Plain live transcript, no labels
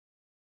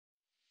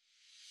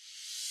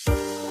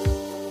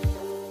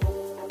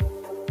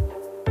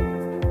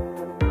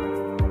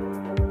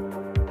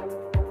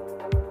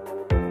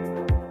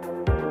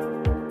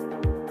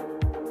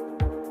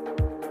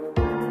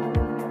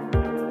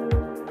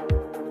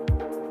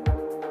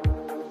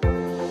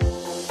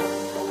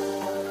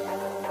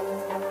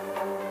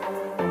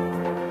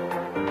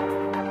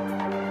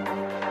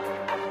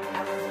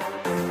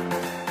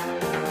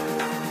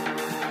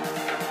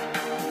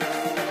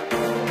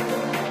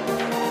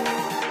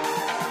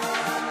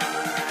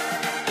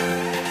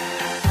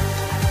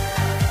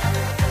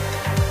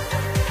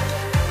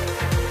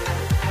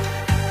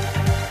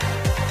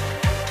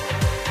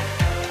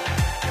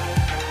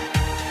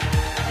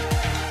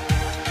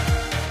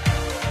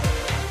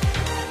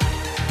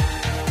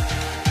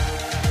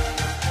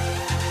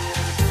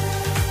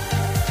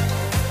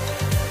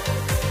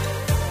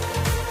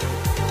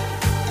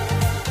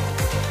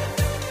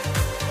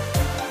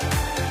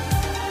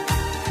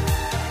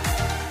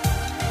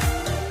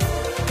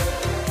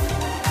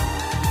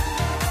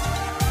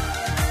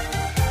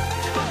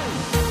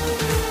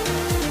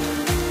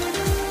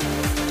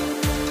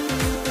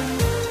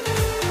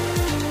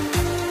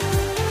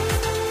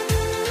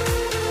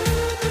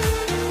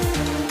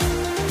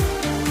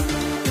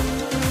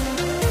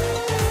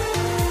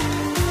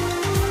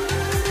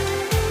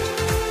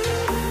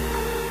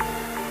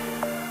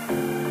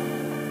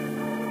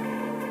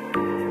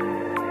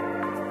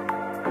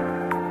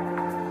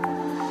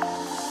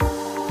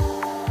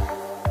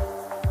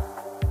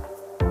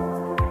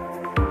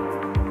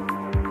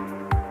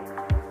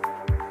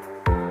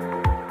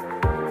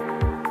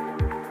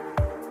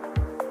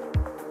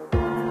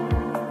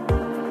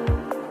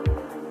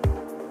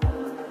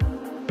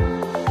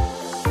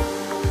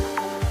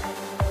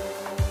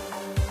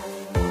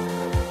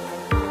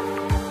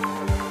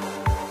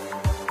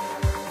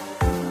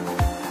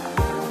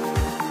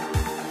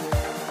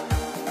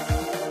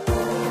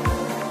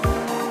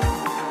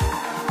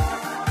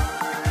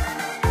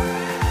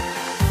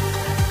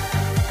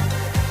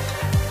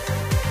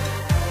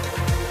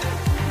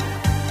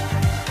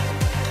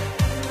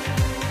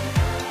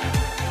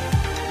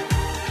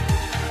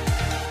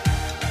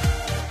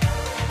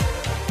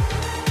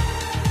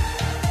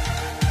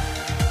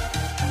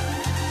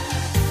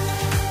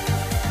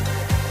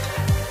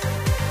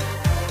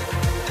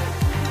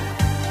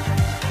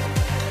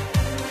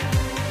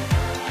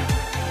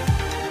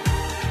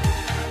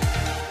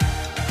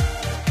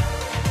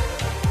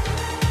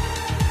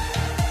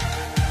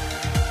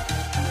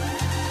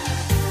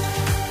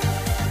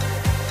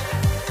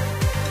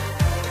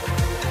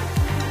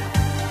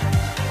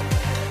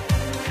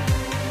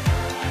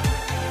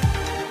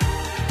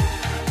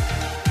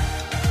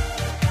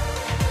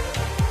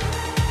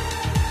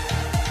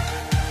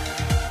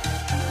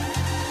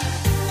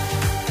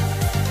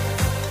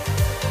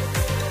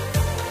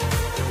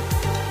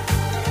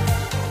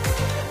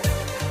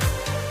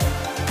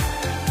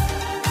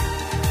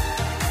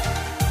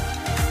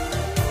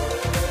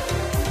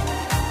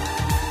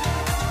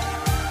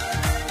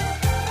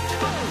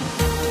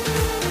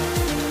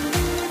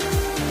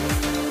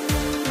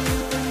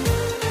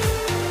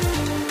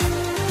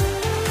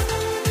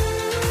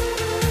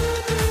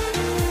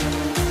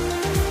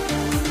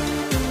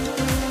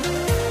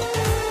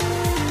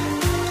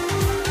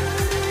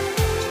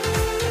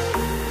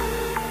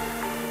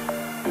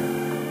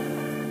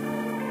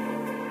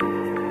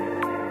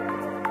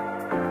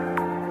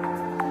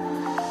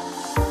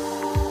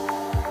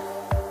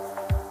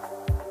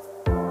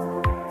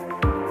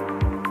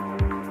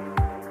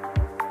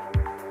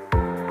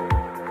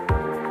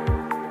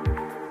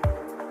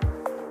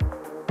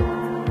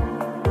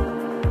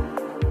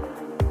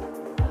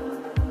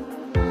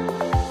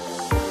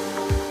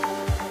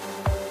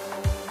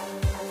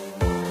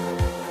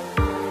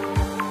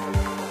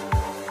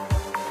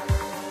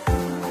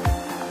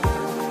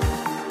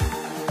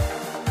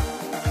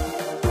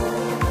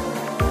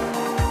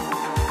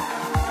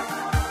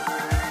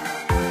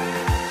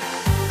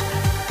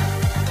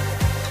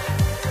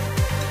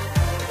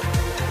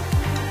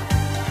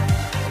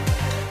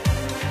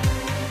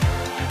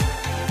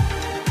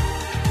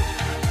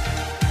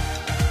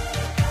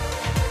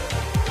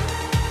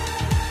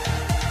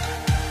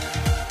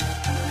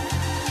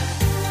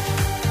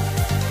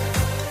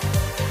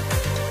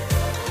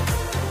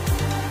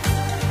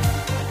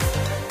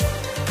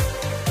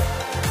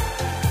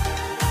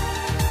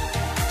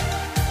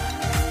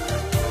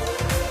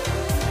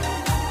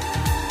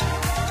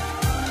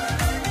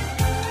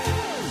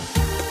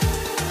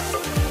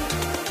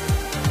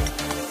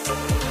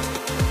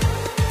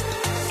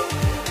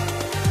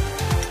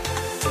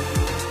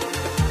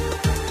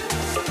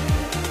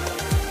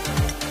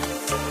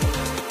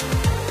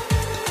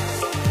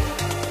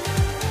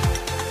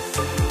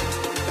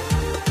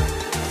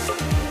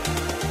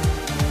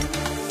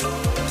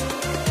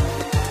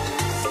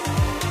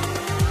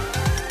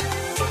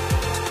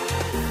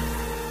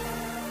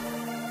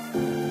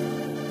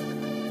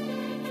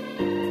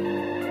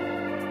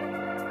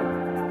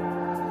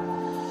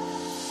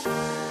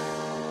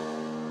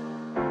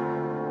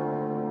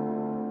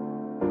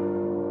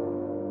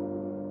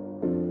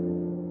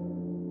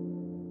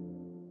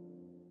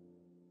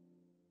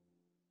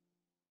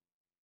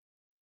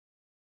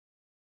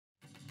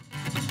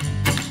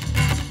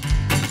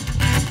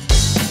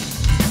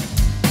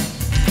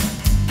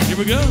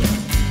we go.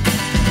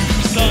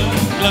 So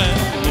glad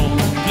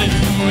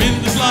when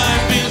this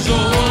life is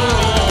over,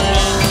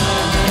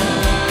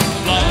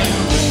 fly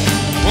away.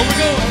 Where we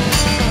going?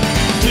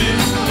 To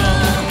the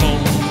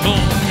home,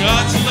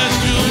 God's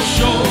celestial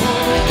shore.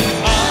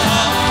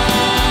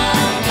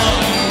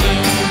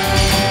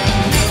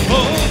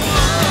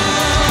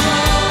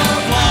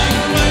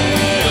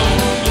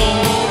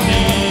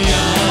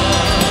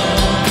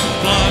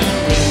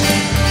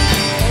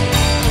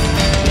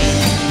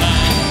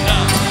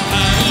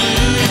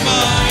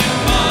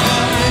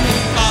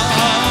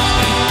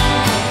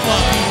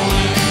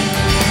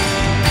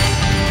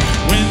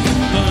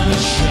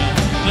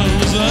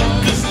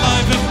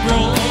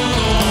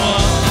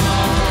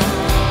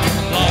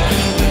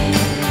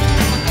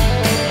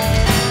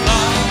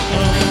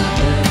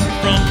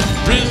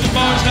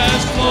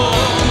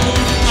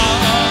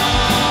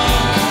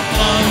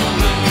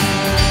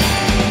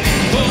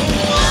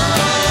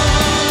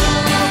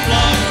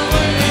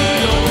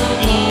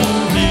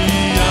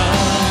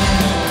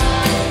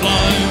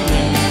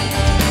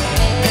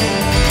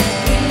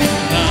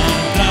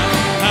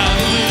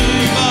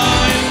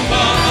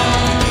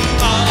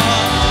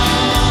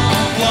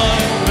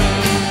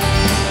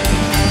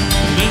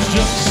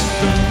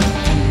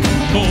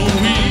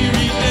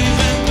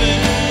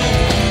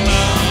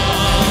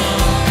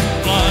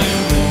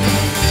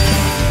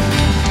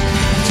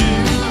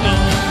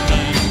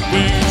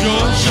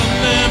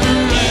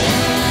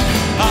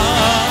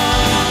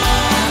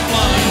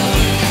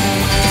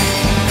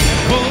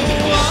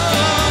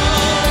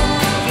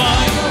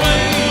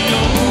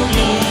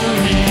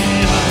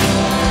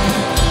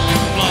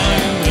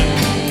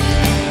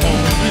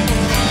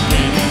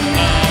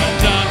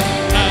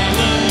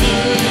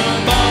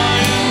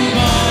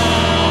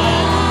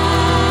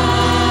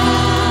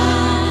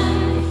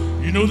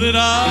 You know that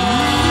I'll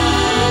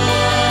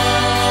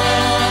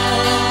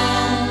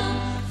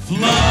fly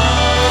away.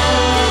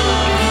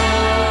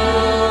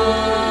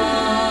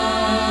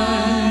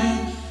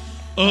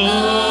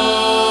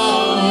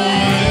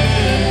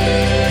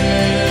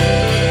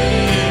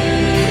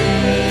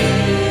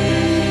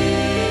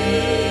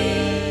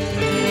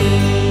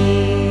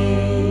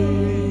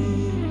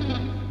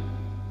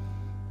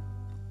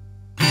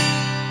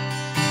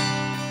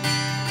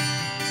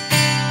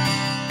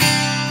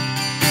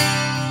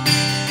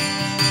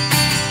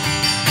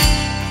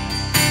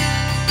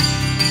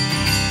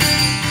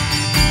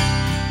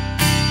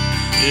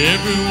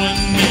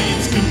 Everyone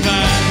needs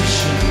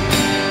compassion,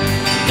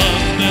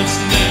 love that's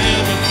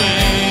never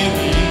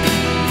fading.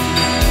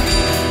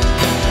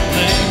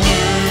 Let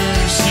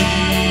mercy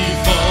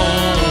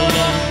fall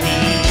on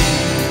me.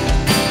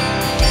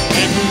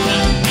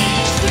 Everyone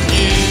needs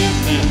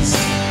forgiveness,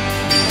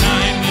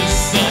 kindness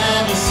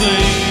of a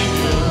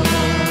Savior,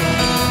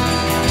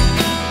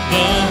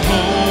 the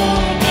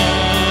hope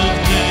of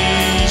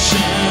nations.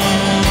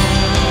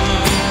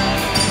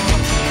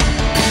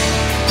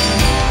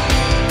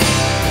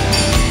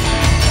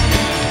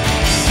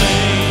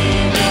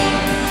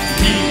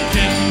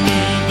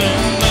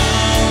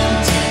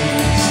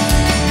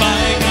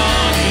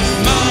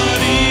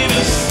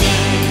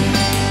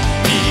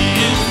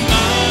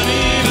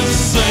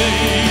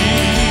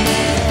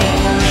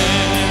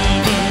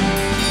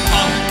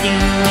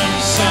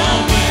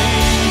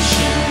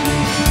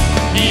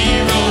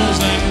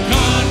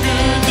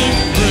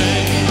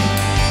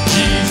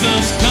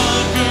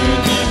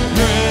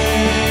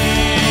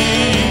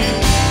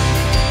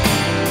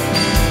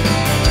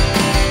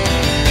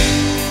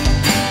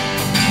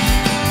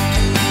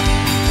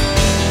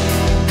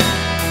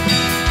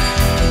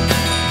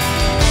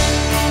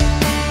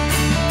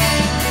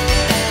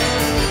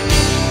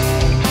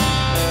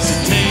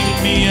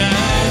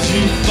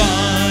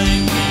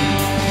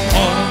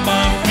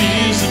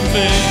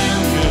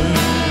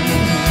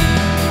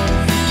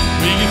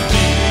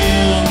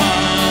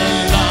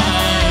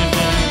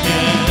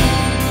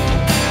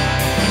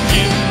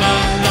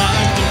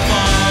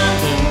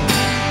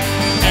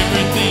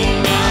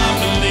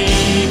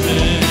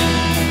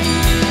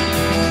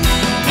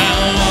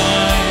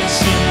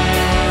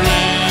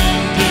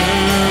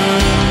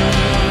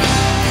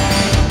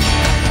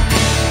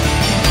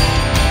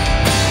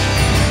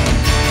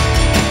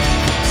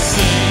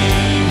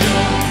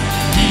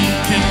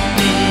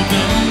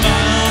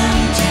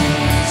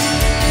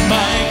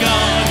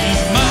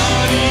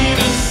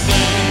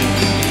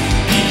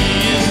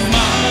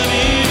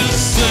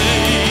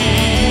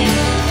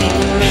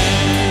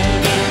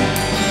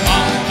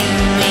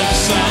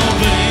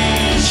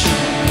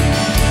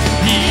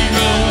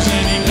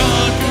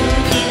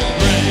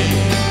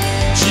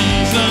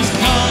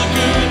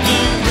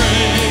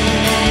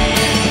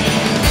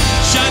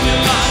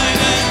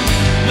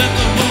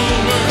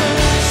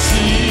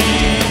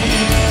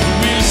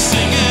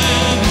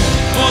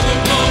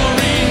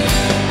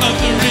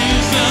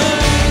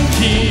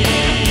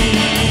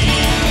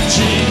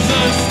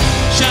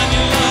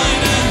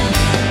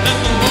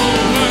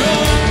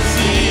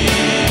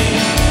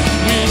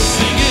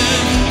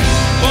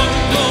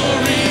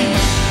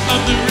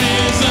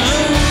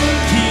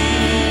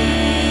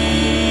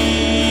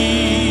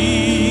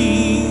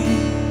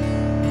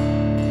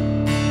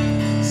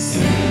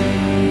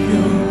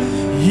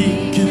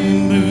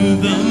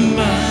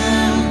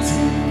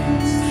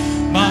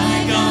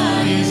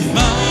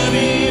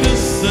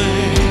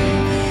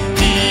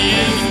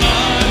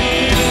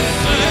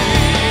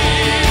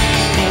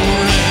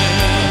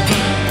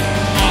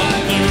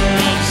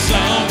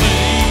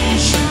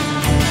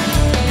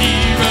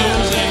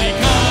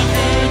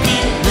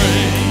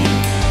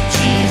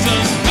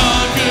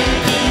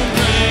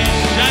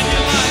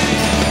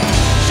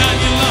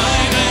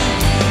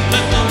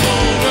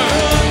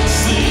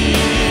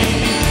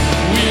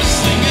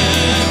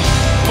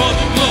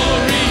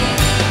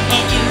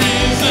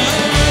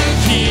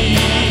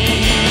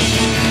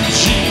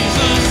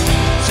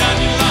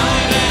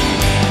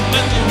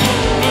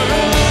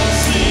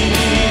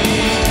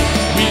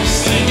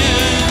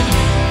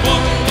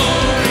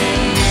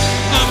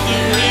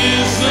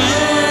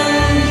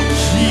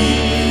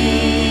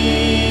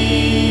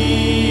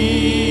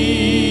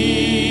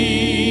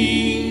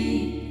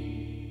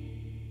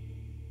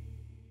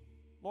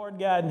 Lord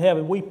God in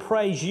heaven, we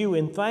praise you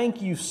and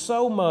thank you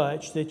so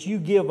much that you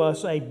give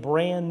us a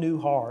brand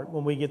new heart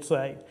when we get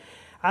saved.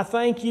 I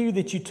thank you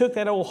that you took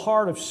that old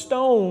heart of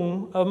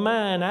stone of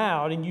mine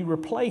out and you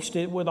replaced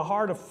it with a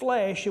heart of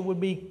flesh that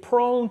would be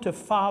prone to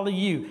follow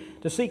you,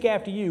 to seek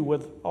after you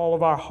with all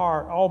of our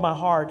heart, all my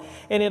heart.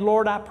 And then,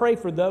 Lord, I pray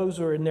for those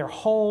who are in their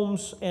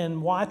homes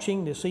and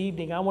watching this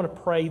evening. I want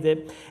to pray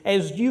that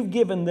as you've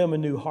given them a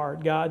new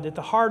heart, God, that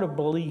the heart of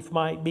belief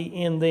might be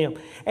in them.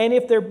 And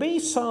if there be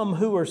some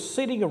who are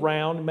sitting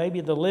around, maybe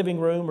in the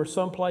living room or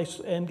someplace,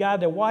 and God,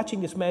 they're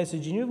watching this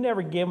message and you've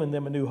never given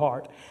them a new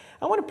heart,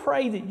 I want to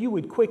pray that you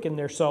would quicken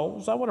their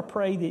souls. I want to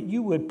pray that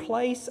you would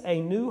place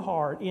a new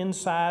heart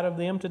inside of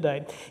them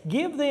today.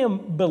 Give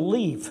them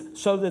belief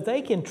so that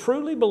they can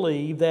truly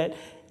believe that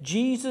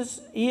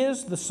Jesus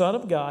is the Son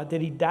of God, that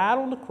He died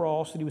on the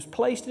cross, that He was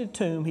placed in a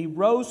tomb, He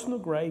rose from the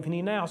grave, and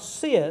He now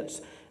sits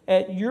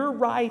at your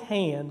right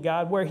hand,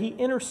 God, where He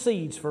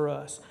intercedes for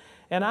us.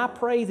 And I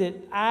pray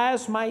that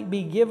eyes might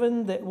be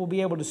given that will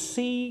be able to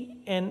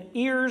see and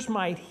ears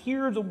might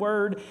hear the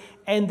word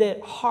and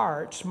that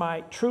hearts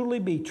might truly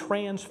be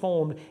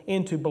transformed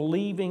into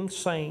believing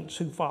saints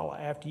who follow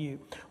after you.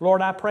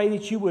 Lord, I pray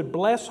that you would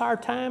bless our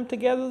time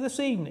together this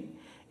evening.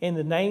 In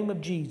the name of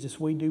Jesus,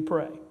 we do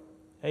pray.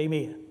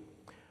 Amen.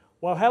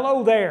 Well,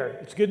 hello there.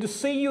 It's good to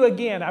see you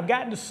again. I've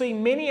gotten to see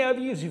many of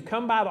you as you've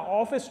come by the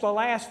office the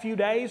last few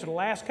days or the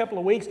last couple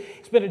of weeks.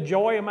 It's been a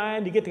joy of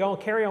mine to get to go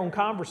and carry on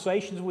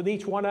conversations with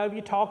each one of you,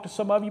 talk to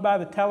some of you by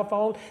the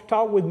telephone,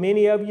 talk with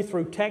many of you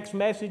through text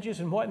messages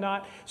and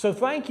whatnot. So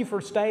thank you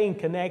for staying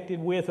connected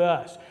with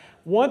us.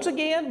 Once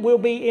again, we'll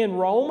be in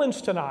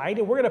Romans tonight,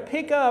 and we're going to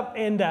pick up,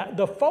 and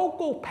the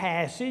focal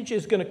passage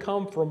is going to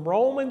come from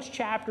Romans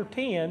chapter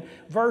 10,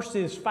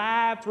 verses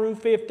 5 through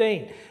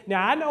 15.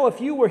 Now, I know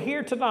if you were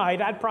here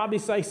tonight, I'd probably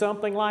say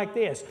something like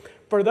this.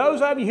 For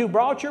those of you who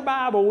brought your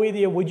Bible with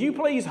you, would you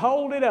please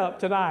hold it up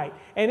tonight?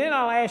 And then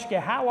I'll ask you,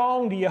 how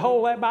long do you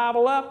hold that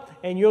Bible up?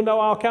 And you'll know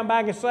I'll come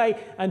back and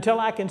say, until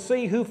I can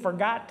see who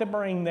forgot to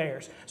bring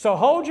theirs. So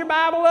hold your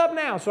Bible up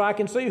now so I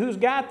can see who's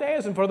got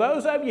theirs. And for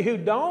those of you who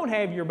don't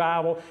have your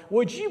Bible,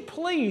 would you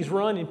please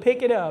run and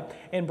pick it up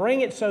and bring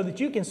it so that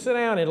you can sit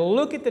down and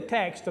look at the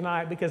text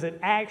tonight, because it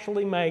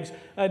actually makes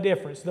a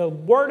difference. The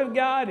Word of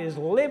God is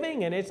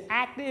living and it's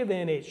active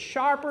and it's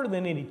sharper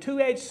than any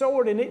two-edged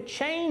sword, and it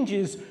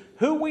changes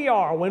who we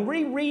are. When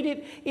we read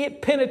it,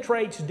 it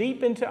penetrates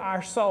deep into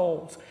our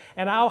souls.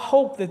 And I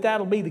hope that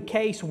that'll be the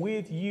case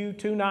with you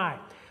tonight.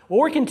 Well,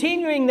 we're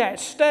continuing that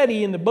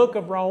study in the book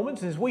of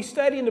Romans. As we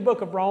study in the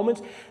book of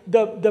Romans,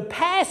 the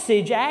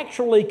passage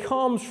actually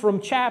comes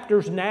from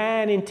chapters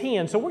 9 and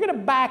 10. So we're going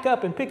to back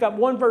up and pick up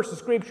one verse of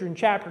Scripture in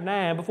chapter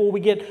 9 before we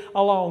get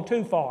along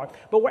too far.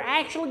 But we're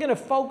actually going to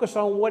focus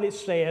on what it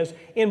says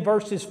in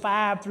verses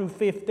 5 through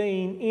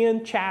 15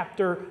 in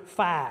chapter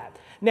 5.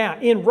 Now,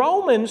 in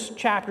Romans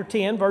chapter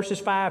 10,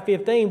 verses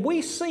 5-15,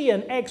 we see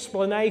an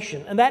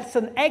explanation, and that's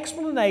an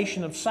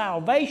explanation of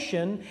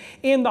salvation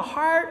in the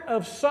heart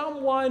of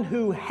someone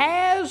who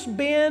has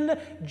been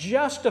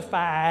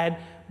justified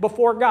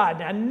before God.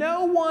 Now,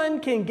 no one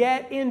can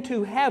get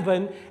into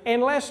heaven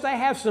unless they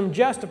have some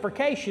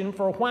justification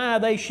for why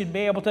they should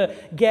be able to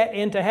get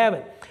into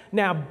heaven.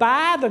 Now,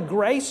 by the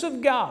grace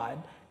of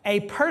God,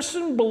 a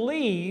person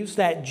believes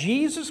that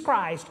Jesus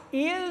Christ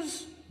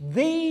is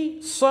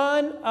the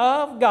Son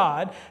of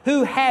God,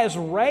 who has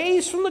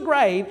raised from the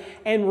grave,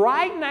 and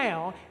right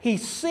now He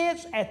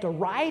sits at the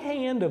right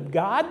hand of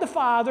God the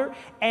Father,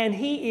 and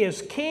He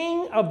is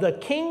King of the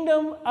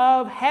kingdom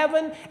of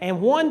heaven,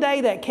 and one day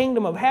that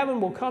kingdom of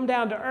heaven will come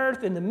down to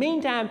earth. In the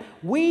meantime,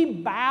 we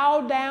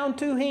bow down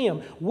to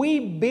Him. We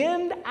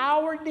bend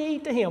our knee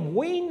to Him.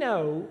 We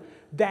know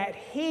that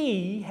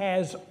He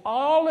has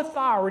all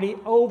authority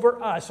over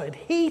us, and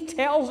He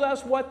tells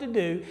us what to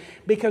do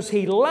because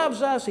He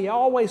loves us. He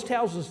always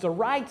tells us the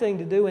right thing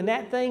to do, and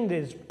that thing that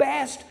is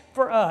best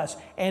for us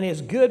and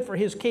is good for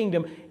His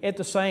kingdom at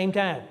the same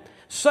time.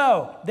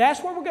 So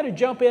that's where we're going to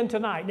jump in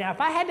tonight. Now, if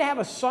I had to have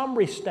a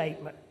summary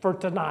statement for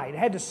tonight, I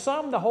had to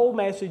sum the whole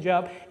message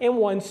up in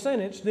one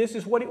sentence, this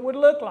is what it would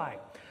look like.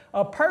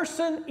 A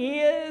person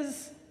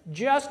is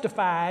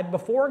justified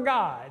before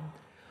God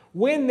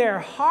when their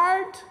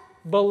heart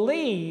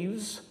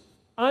believes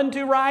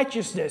unto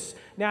righteousness.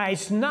 Now,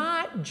 it's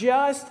not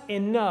just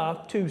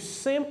enough to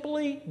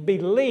simply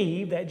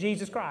believe that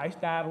Jesus Christ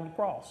died on the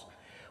cross.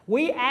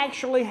 We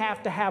actually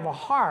have to have a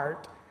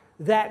heart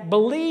that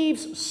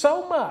believes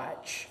so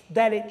much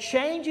that it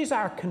changes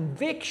our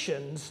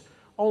convictions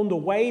on the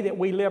way that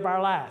we live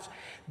our lives.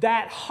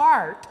 That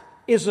heart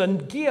is a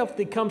gift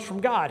that comes from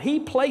God. He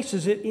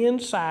places it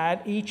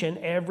inside each and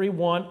every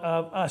one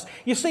of us.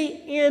 You see,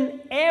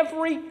 in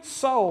every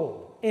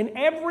soul, in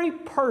every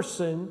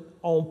person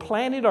on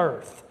planet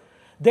Earth,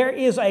 There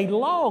is a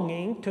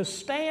longing to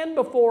stand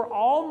before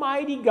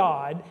Almighty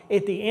God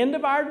at the end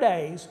of our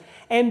days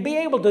and be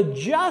able to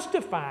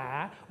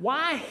justify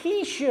why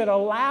He should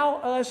allow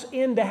us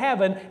into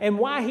heaven and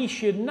why He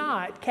should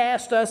not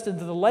cast us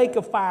into the lake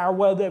of fire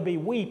where there be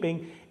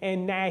weeping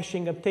and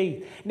gnashing of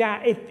teeth.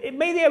 Now, if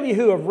many of you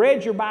who have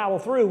read your Bible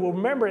through will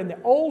remember in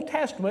the Old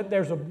Testament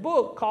there's a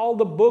book called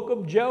the Book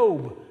of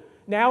Job.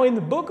 Now, in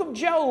the book of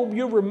Job,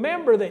 you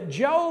remember that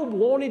Job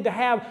wanted to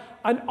have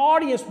an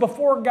audience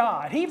before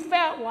God. He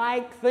felt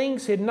like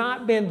things had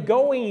not been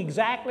going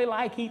exactly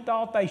like he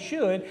thought they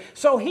should.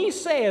 So he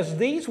says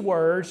these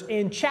words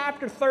in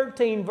chapter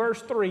 13,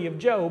 verse 3 of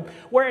Job,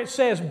 where it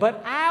says,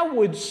 But I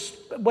would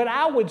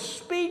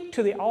speak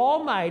to the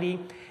Almighty,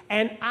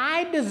 and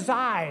I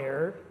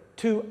desire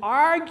to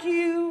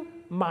argue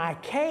my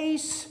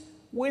case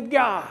with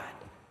God.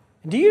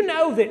 Do you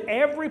know that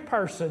every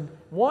person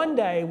one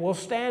day will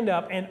stand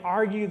up and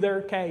argue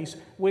their case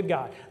with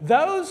God?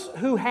 Those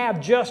who have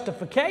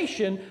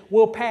justification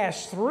will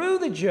pass through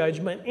the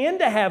judgment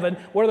into heaven,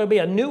 where there'll be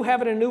a new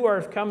heaven and new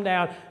earth come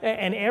down,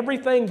 and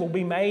everything will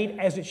be made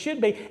as it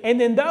should be.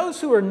 And then those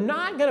who are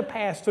not going to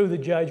pass through the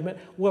judgment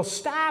will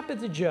stop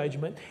at the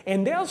judgment,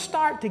 and they'll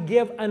start to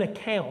give an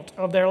account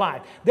of their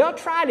life. They'll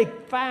try to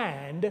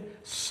find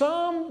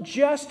some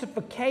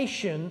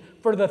justification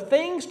for the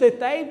things that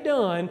they've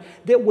done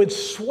that would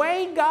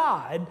sway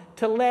God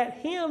to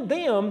let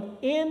them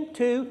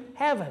into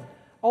heaven.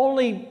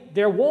 Only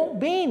there won't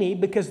be any,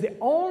 because the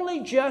only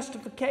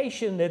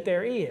justification that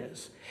there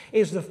is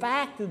the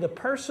fact that the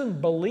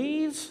person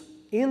believes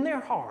in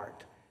their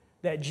heart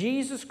that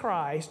Jesus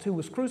Christ, who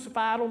was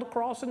crucified on the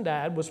cross and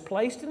died, was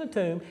placed in a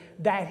tomb,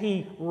 that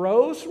He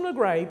rose from the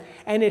grave,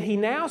 and that He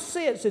now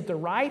sits at the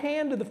right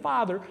hand of the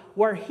Father,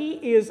 where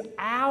He is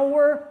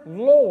our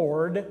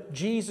Lord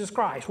Jesus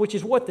Christ, which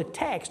is what the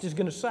text is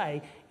going to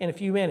say in a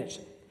few minutes.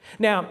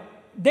 Now,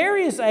 there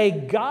is a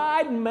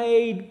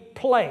God-made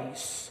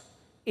place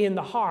in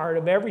the heart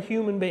of every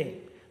human being.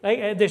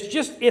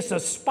 It's a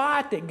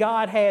spot that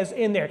God has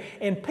in there.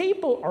 And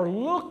people are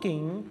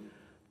looking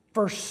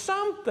for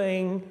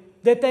something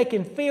that they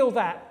can fill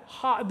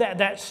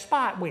that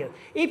spot with.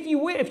 If you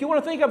want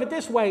to think of it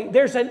this way,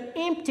 there's an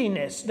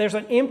emptiness. There's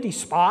an empty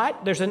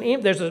spot. There's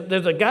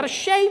got a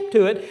shape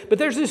to it, but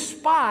there's this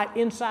spot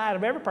inside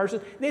of every person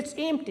that's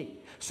empty.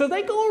 So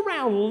they go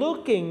around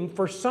looking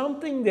for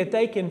something that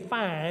they can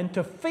find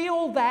to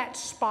fill that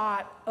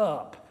spot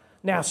up.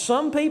 Now,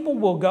 some people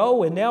will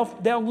go and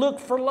they'll look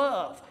for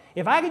love.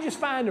 If I could just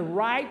find the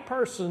right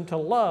person to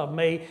love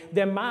me,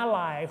 then my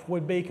life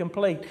would be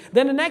complete.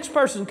 Then the next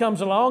person comes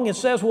along and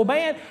says, well,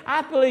 man,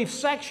 I believe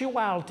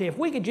sexuality. If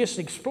we could just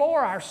explore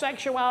our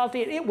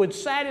sexuality, it would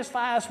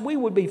satisfy us. We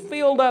would be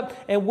filled up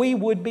and we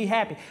would be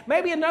happy.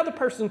 Maybe another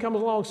person comes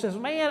along and says,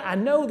 man, I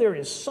know there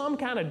is some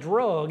kind of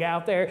drug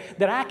out there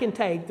that I can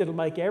take that'll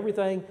make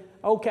everything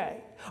okay.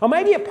 Or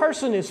maybe a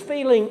person is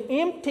feeling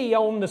empty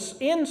on the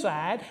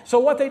inside, so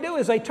what they do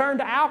is they turn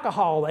to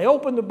alcohol. They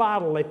open the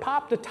bottle, they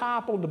pop the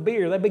top on the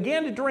beer, they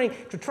begin to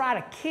drink to try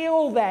to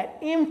kill that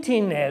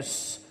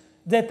emptiness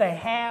that they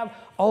have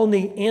on the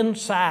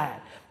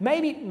inside.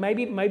 Maybe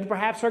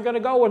perhaps they're going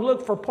to go and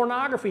look for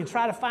pornography and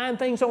try to find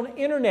things on the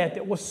internet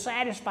that will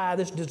satisfy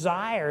this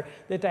desire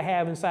that they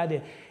have inside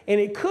them. And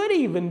it could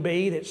even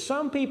be that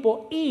some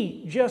people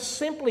eat just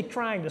simply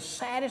trying to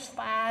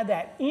satisfy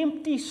that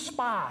empty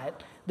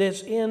spot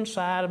that's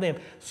inside of them.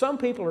 Some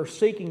people are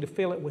seeking to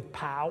fill it with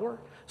power.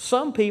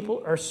 Some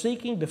people are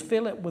seeking to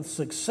fill it with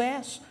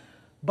success.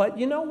 But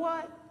you know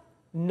what?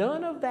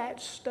 None of that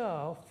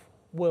stuff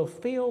will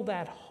fill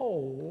that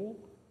hole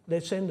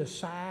that's in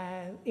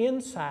the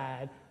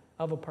inside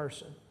of a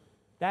person.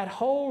 That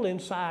hole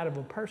inside of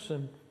a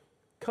person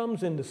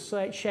comes in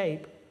the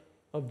shape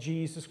of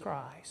Jesus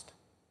Christ.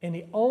 And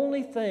the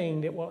only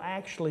thing that will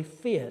actually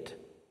fit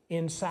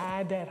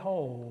inside that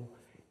hole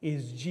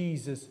is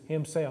Jesus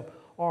Himself,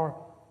 or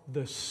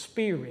the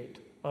Spirit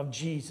of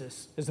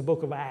Jesus, as the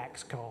book of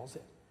Acts calls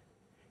it.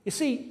 You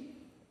see,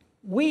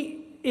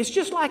 it's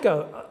just like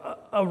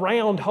a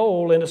round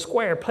hole in a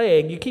square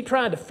peg. You keep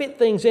trying to fit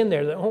things in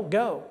there that won't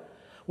go.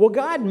 Well,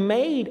 God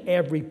made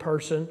every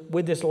person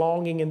with this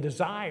longing and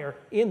desire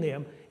in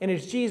them, and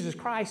it's Jesus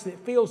Christ that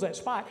fills that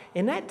spot,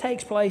 and that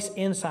takes place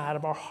inside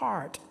of our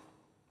heart.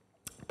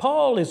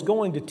 Paul is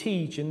going to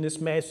teach in this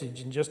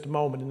message in just a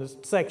moment, in this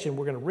section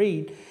we're going to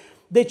read,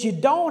 that you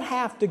don't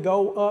have to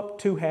go up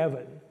to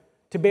heaven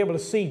to be able to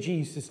see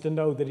Jesus to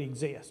know that He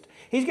exists.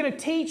 He's going to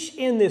teach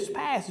in this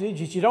passage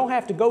that you don't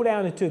have to go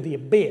down into the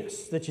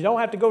abyss, that you don't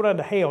have to go down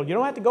to hell, you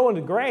don't have to go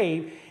into the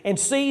grave and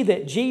see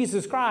that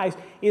Jesus Christ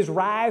is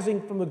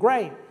rising from the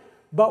grave.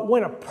 But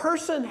when a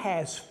person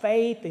has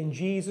faith in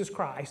Jesus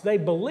Christ, they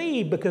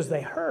believe because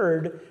they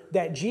heard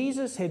that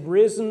Jesus had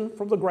risen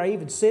from the grave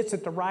and sits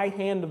at the right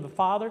hand of the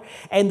Father,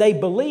 and they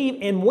believe,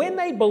 and when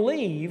they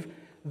believe,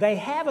 they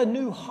have a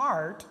new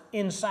heart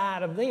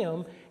inside of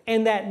them,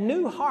 and that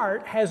new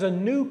heart has a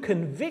new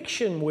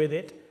conviction with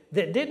it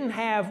that didn't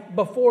have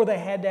before they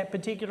had that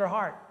particular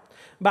heart.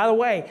 By the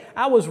way,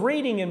 I was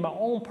reading in my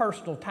own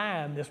personal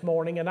time this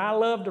morning, and I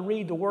love to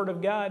read the Word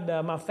of God.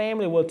 My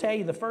family will tell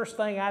you the first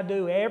thing I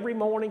do every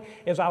morning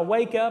is I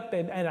wake up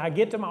and I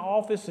get to my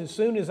office as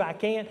soon as I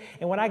can.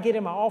 And when I get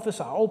in my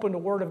office, I open the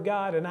Word of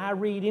God and I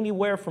read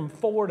anywhere from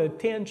 4 to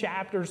 10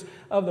 chapters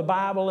of the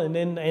Bible and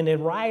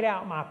then write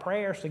out my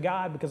prayers to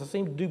God, because I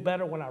seem to do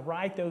better when I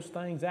write those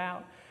things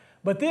out.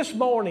 But this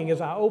morning, as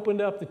I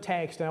opened up the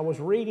text and I was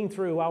reading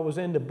through, I was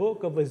in the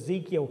book of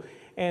Ezekiel.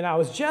 And I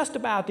was just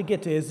about to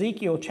get to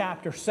Ezekiel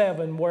chapter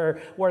 7, where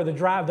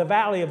the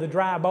valley of the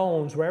dry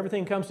bones, where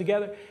everything comes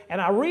together.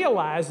 And I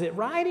realized that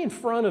right in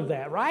front of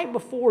that, right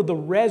before the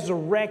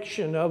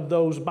resurrection of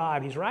those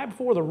bodies, right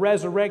before the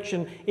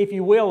resurrection, if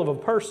you will, of a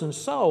person's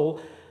soul,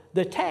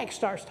 the text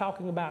starts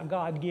talking about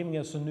God giving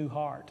us a new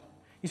heart.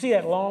 You see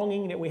that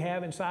longing that we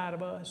have inside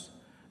of us?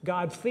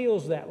 God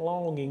fills that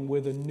longing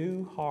with a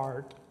new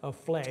heart of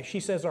flesh. He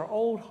says our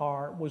old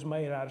heart was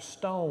made out of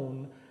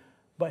stone,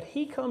 but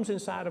He comes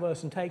inside of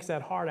us and takes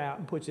that heart out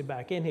and puts it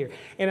back in here.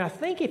 And I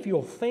think if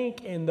you'll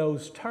think in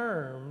those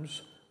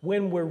terms,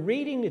 when we're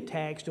reading the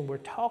text and we're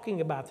talking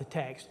about the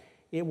text,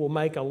 it will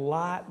make a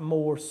lot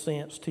more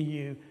sense to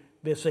you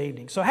this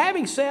evening. So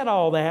having said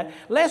all that,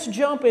 let's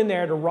jump in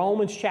there to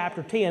Romans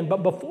chapter 10.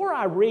 But before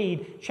I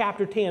read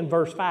chapter 10,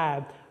 verse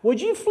 5,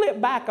 would you flip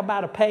back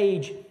about a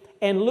page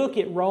and look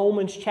at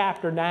Romans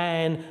chapter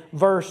 9,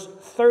 verse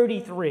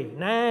 33.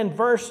 9,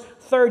 verse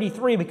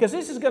 33, because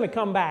this is going to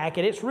come back,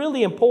 and it's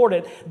really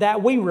important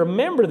that we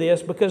remember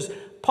this, because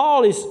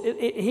Paul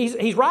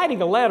he's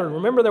writing a letter.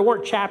 Remember, there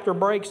weren't chapter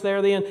breaks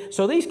there then.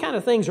 So these kind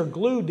of things are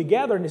glued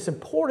together, and it's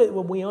important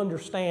when we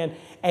understand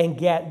and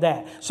get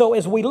that. So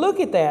as we look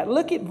at that,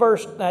 look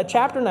at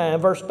chapter 9,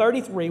 verse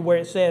 33, where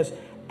it says,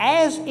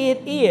 "As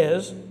it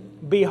is,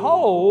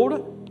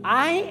 behold,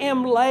 I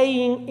am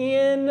laying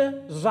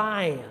in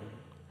Zion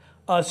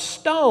a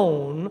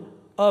stone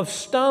of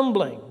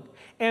stumbling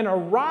and a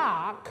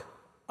rock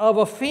of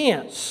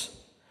offense,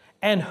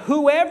 and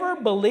whoever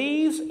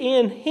believes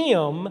in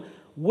Him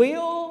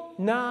will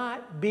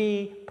not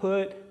be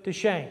put to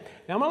shame."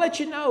 Now, I'm going to let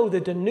you know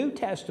that the New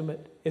Testament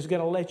is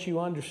going to let you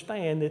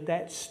understand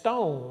that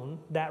stone,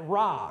 that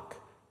rock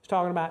it's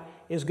talking about,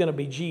 is going to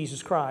be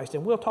Jesus Christ.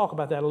 And we'll talk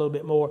about that a little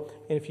bit more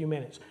in a few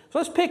minutes. So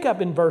let's pick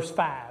up in verse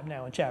 5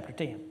 now in chapter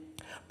 10.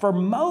 "For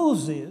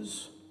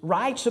Moses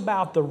writes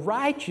about the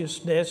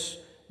righteousness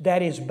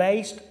that is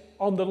based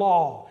on the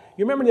law."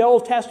 You remember in the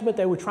Old Testament,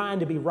 they were trying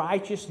to be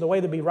righteous. The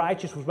way to be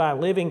righteous was by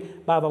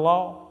living by the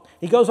law.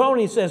 He goes on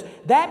and he says,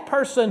 "That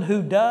person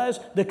who does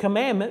the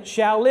commandments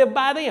shall live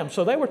by them."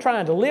 So they were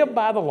trying to live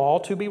by the law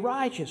to be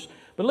righteous.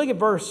 But look at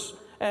verse,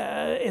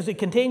 as it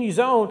continues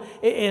on,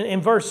 in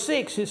verse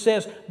 6, it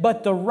says,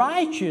 "But the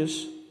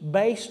righteous,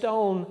 based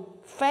on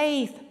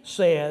faith,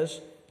 says,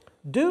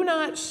 do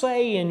not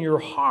say in your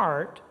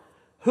heart,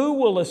 who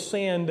will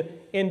ascend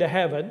into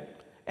heaven,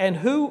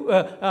 and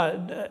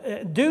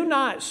do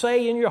not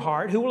say in your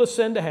heart, who will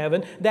ascend to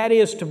heaven, that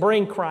is to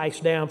bring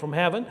Christ down from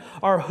heaven,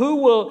 or who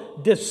will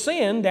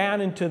descend down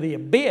into the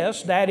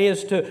abyss, that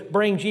is to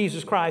bring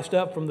Jesus Christ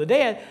up from the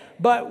dead.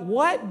 But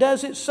what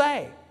does it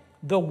say?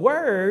 The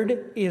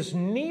word is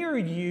near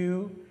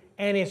you,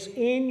 and it's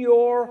in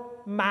your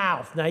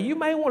mouth." Now, you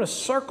may want to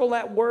circle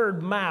that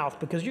word mouth,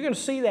 because you're going to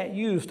see that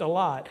used a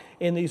lot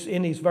in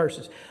these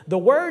verses. The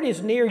word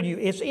is near you,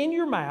 it's in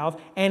your mouth,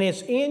 and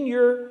it's in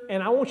your,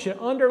 and I want you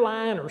to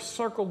underline or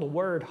circle the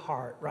word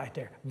heart right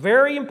there.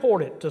 Very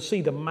important to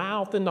see the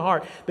mouth and the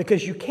heart,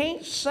 because you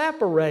can't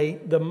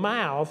separate the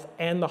mouth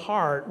and the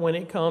heart when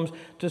it comes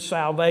to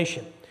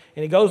salvation.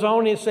 And it goes on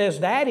and it says,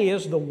 that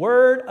is the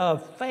word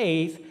of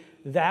faith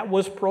that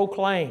was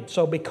proclaimed.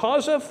 So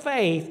because of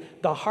faith,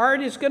 the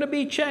heart is going to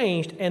be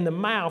changed and the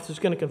mouth is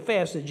going to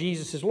confess that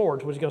Jesus is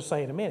Lord. That's what he's going to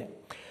say in a minute.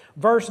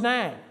 Verse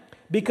 9,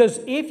 "Because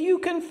if you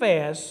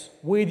confess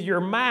with your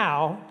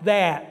mouth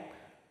that,"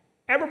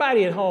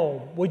 everybody at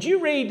home, would you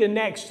read the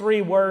next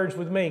 3 words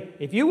with me?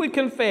 If you would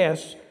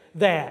confess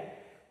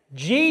that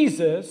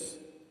Jesus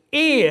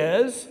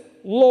is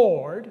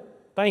Lord,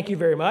 thank you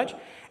very much,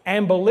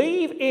 and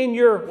believe in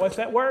your, what's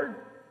that word?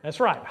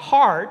 That's right,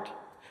 heart,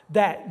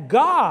 that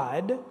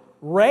God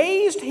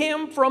raised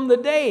Him from the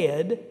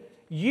dead,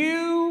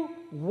 you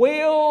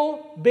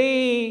will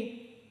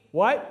be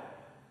what?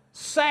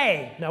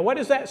 Saved. Now, what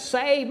does that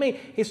save mean?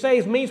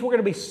 It means we're going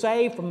to be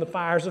saved from the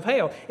fires of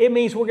hell. It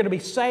means we're going to be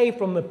saved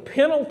from the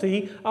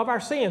penalty of our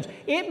sins.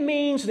 It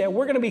means that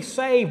we're going to be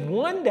saved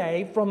one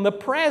day from the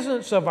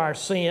presence of our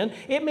sin.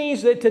 It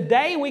means that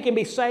today we can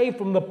be saved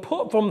from the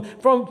pull, from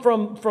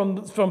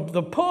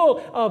the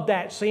pull of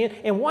that sin,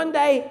 and one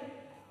day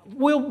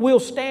we'll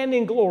stand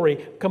in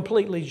glory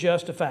completely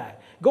justified.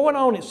 Going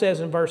on, it says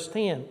in verse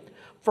 10,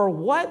 for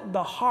with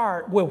the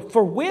heart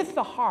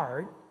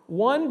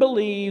one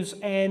believes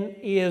and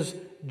is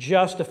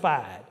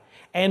justified.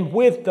 And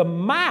with the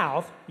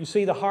mouth, you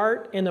see the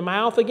heart and the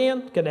mouth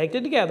again,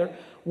 connected together.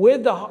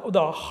 With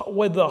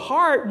the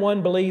heart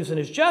one believes and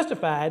is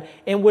justified,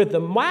 and with the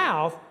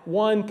mouth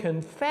one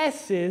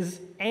confesses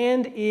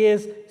and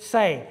is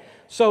saved.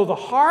 So the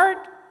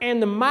heart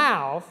and the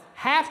mouth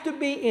have to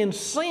be in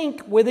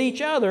sync with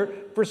each other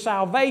for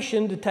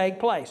salvation to take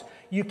place.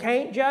 You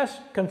can't just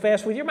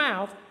confess with your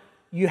mouth.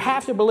 You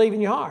have to believe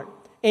in your heart.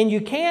 And you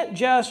can't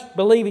just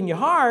believe in your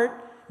heart.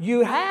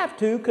 You have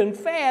to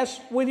confess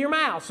with your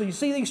mouth. So you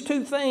see these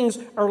two things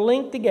are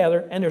linked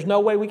together, and there's no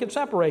way we can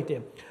separate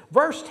them.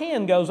 Verse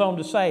 10 goes on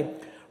to say,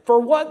 For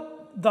with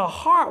the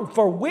heart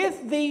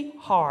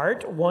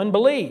one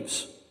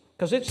believes.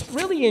 Because it's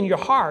really in your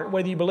heart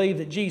whether you believe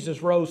that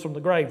Jesus rose from the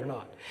grave or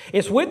not.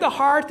 It's with the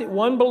heart that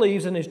one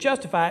believes and is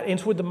justified, and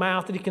it's with the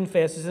mouth that he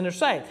confesses and is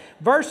saved.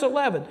 Verse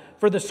 11,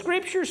 For the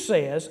Scripture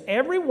says,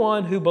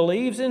 Everyone who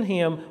believes in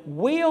him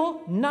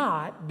will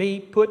not be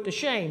put to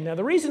shame. Now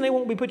the reason they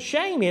won't be put to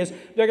shame is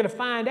they're going to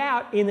find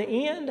out in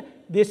the end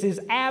this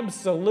is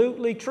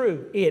absolutely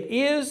true. It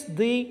is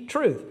the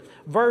truth.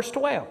 Verse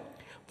 12,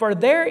 For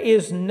there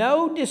is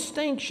no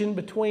distinction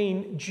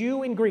between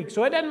Jew and Greek.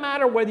 So it doesn't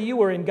matter whether you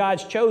were in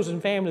God's chosen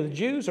family of the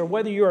Jews or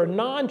whether you're a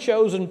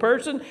non-chosen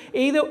person.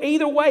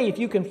 Either way, if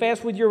you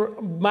confess with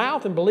your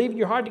mouth and believe in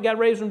your heart that God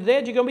raised from the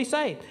dead, you're going to be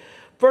saved.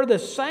 For the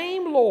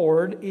same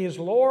Lord is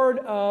Lord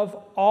of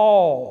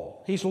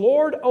all. He's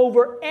Lord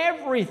over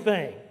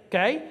everything.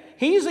 Okay?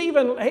 He's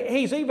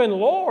even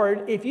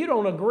Lord if you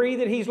don't agree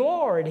that He's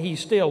Lord.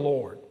 He's still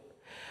Lord.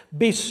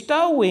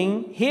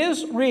 Bestowing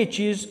His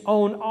riches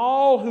on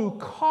all who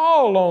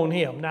call on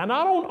Him. Now,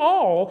 not on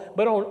all,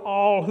 but on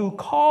all who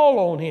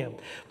call on Him.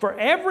 For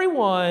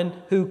everyone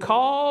who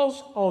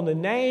calls on the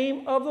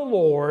name of the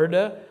Lord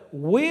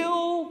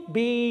will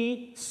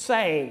be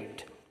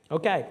saved.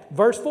 Okay,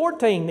 verse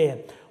 14 then.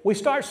 We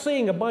start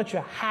seeing a bunch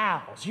of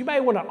hows. You may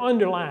want to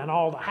underline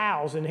all the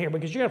hows in here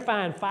because you're going to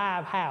find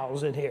 5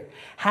 hows in here.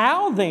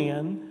 How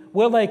then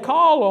will they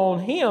call on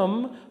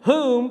Him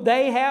whom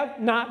they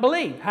have not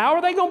believed? How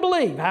are they going to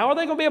believe? How are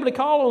they going to be able to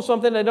call on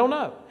something they don't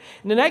know?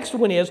 And the next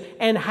one is,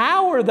 and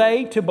how are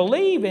they to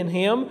believe in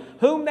Him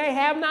whom they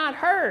have not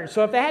heard?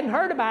 So if they hadn't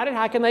heard about it,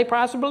 how can they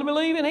possibly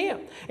believe in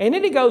Him? And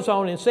then he goes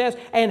on and says,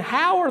 and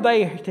how are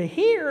they to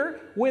hear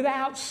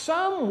without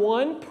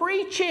someone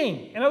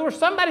preaching? In other words,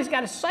 somebody's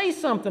got to say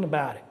something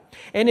about it.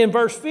 And in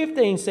verse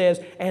 15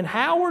 says, and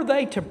how are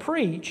they to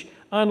preach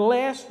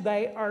unless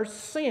they are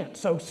sent?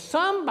 So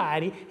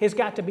somebody has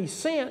got to be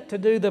sent to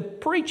do the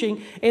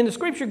preaching. And the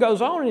Scripture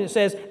goes on and it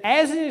says,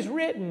 as it is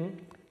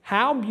written,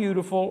 how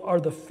beautiful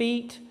are the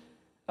feet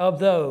of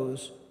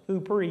those who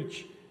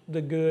preach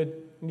the good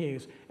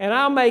news. And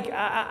I'll make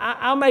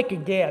a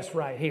guess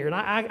right here. And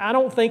I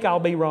don't think I'll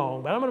be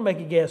wrong, but I'm going to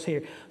make a guess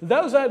here.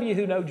 Those of you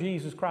who know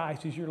Jesus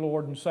Christ as your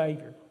Lord and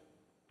Savior,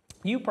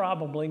 you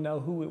probably know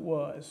who it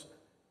was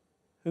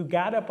who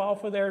got up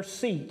off of their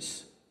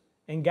seats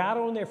and got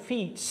on their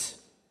feet,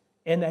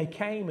 and they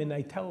came and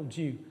they told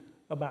you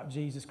about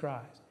Jesus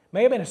Christ.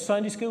 May have been a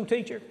Sunday school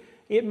teacher.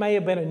 It may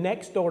have been a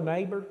next door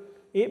neighbor.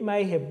 It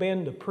may have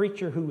been the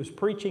preacher who was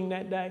preaching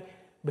that day.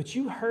 But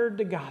you heard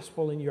the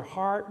gospel and your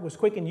heart was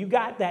quickened. You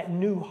got that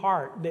new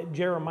heart that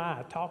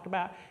Jeremiah talked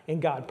about,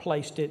 and God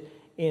placed it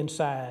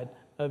inside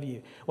of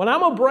you. Well, I'm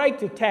going to break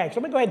the text.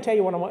 Let me go ahead and tell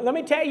you what let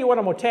me tell you what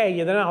I'm going to tell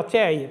you, then I'll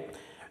tell you.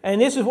 And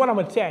this is what I'm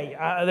going to tell you.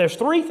 There's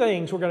 3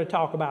 things we're going to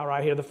talk about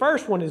right here. The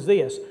first one is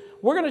this.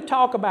 We're going to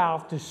talk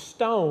about the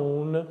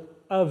stone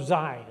of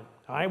Zion.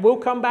 All right, we'll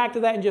come back to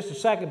that in just a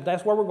second, but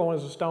that's where we're going,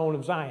 is the stone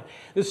of Zion.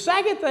 The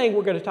second thing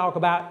we're going to talk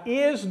about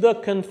is the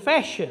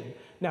confession.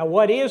 Now,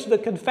 what is the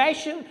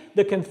confession?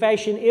 The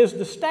confession is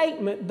the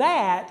statement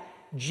that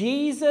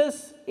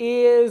Jesus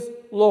is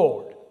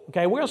Lord.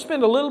 Okay, we're going to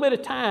spend a little bit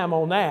of time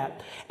on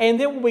that. And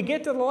then when we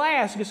get to the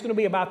last, it's going to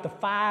be about the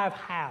 5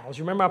 hows.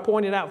 You remember I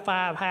pointed out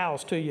 5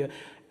 hows to you.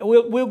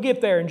 We'll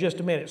get there in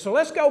just a minute. So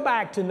let's go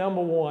back to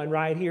number 1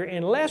 right here,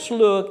 and let's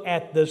look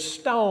at the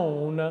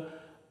stone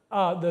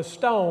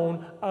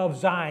of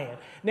Zion.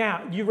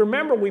 Now, you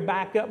remember we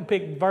backed up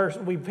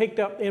and picked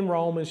up in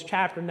Romans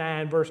chapter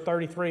 9, verse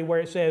 33, where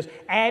it says,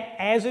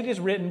 as it is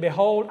written,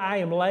 behold, I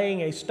am laying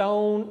in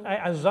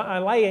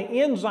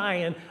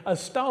Zion a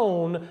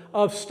stone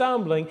of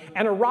stumbling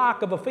and a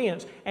rock of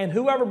offense, and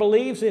whoever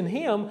believes in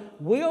Him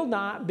will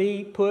not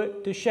be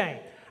put to shame.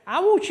 I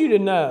want you to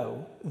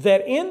know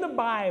that in the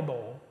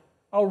Bible,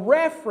 a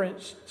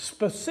reference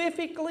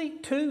specifically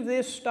to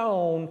this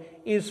stone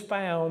is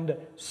found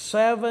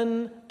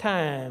 7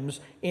 times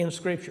in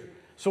Scripture.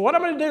 So what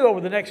I'm going to do over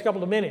the next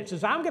couple of minutes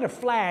is I'm going to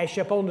flash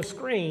up on the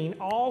screen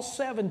all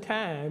 7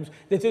 times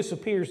that this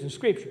appears in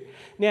Scripture.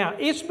 Now,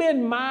 it's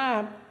been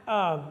my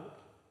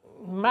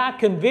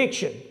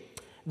conviction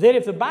that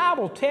if the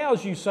Bible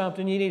tells you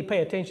something, you need to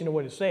pay attention to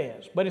what it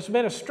says. But it's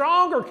been a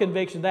stronger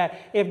conviction that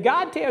if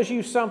God tells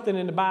you something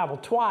in the Bible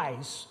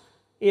twice,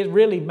 it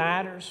really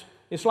matters.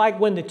 It's like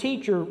when the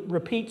teacher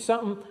repeats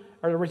something,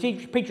 or the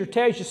teacher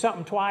tells you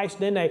something twice,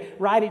 then they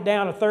write it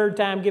down a 3rd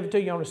time, give it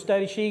to you on a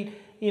study sheet.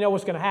 You know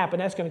what's going to happen.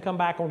 That's going to come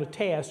back on the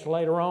test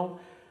later on.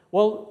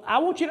 Well, I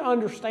want you to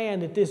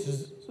understand that this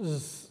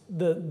is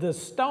the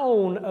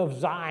stone of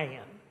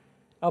Zion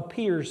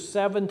appears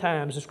 7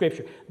 times in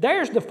Scripture.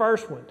 There's the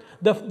first one.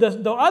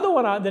 The other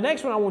one, the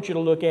next one I want you to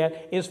look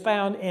at is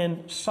found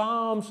in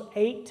Psalms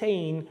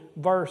 18,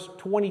 verse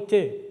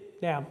 22.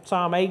 Now,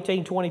 Psalm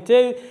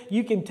 18:22,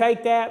 you can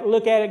take that,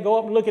 look at it, go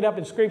up and look it up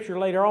in Scripture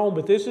later on,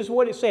 but this is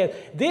what it says.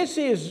 This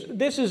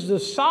is the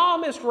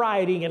psalmist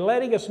writing and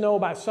letting us know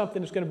about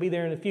something that's going to be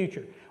there in the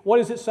future. What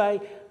does it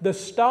say? The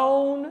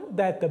stone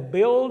that the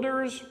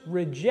builders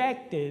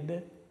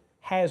rejected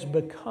has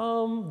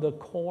become the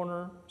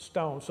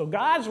cornerstone. So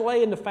God's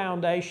laying the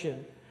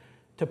foundation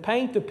to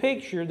paint the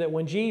picture that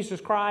when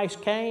Jesus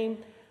Christ came,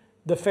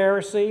 the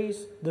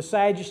Pharisees, the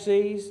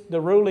Sadducees,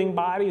 the ruling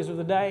bodies of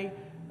the day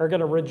are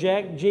going to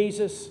reject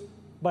Jesus,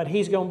 but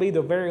He's going to be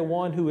the very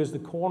one who is the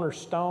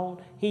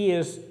cornerstone. He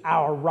is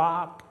our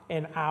rock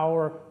and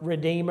our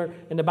Redeemer.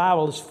 And the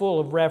Bible is full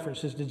of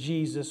references to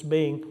Jesus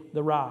being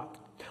the rock.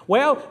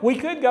 Well, we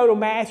could go to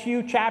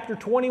Matthew chapter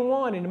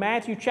 21. In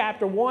Matthew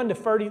chapter 1, the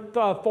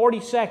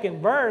 42nd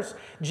verse,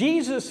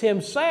 Jesus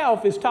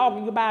Himself is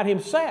talking about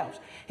Himself.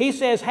 He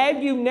says,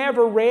 have you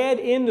never read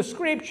in the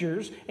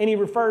Scriptures, and He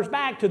refers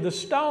back to the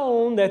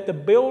stone that the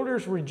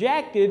builders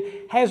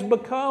rejected has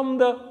become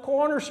the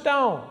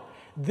cornerstone.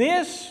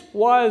 This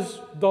was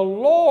the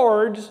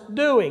Lord's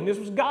doing. This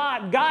was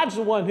God. God's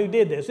the one who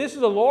did this. This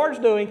is the Lord's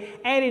doing,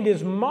 and it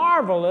is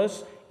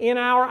marvelous in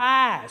our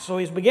eyes. So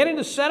He's beginning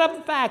to set up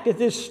the fact that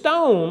this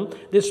stone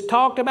that's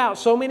talked about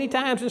so many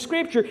times in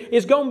Scripture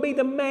is going to be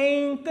the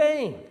main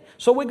thing.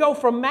 So we go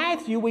from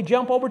Matthew, we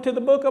jump over to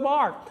the book of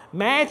Mark.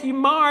 Matthew,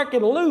 Mark,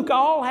 and Luke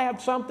all have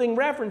something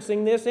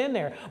referencing this in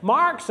there.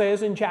 Mark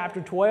says in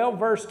chapter 12,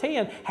 verse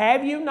 10,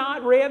 have you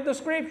not read the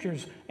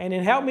Scriptures? And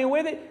then help me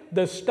with it.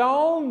 The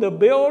stone the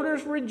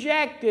builders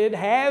rejected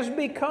has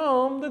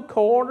become the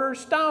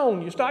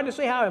cornerstone. You start to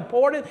see how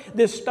important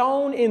this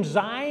stone in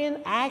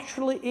Zion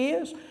actually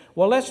is.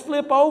 Well, let's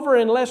flip over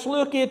and let's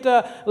look at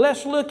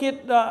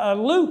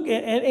Luke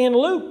in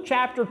Luke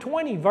chapter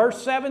 20,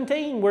 verse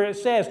 17, where it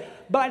says,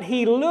 but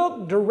He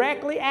looked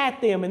directly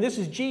at them, and this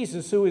is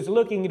Jesus who is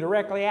looking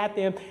directly at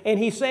them, and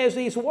He says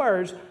these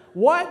words,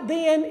 what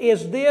then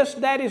is this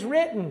that is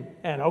written?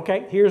 And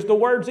okay, here's the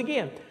words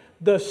again.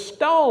 The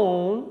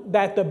stone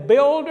that the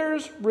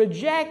builders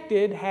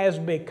rejected has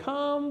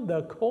become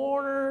the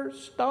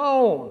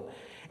cornerstone.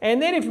 And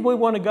then if we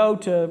want to go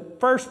to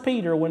 1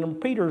 Peter, when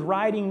Peter's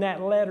writing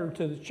that letter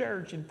to the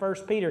church in 1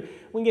 Peter,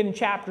 we can get in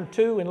chapter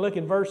 2 and look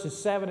at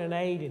verses 7 and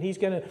 8.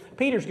 And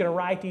Peter's going to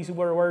write these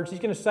words.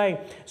 He's going to say,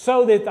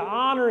 so that the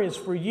honor is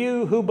for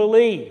you who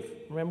believe.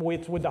 Remember,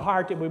 it's with the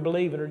heart that we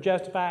believe and are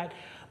justified.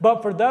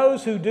 But for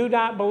those who do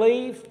not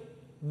believe,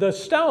 the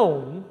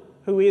stone,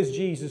 who is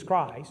Jesus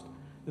Christ,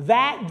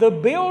 that the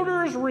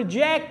builders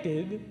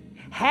rejected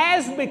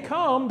has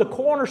become the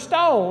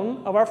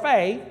cornerstone of our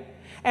faith,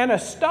 and a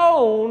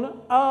stone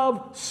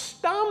of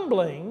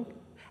stumbling,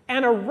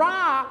 and a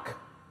rock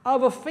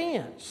of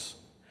offense.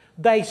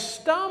 They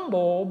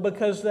stumble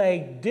because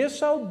they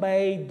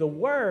disobeyed the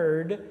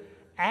word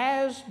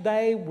as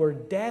they were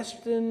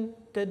destined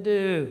to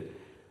do.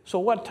 So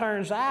what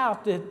turns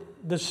out that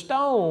the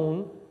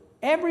stone,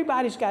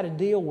 everybody's got to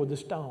deal with the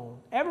stone.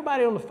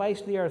 Everybody on the face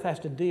of the earth has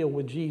to deal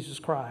with Jesus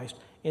Christ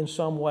in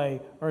some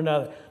way or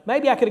another.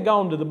 Maybe I could have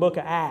gone to the book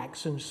of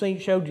Acts and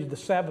showed you the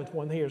seventh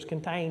one here is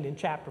contained in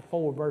chapter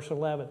 4, verse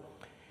 11.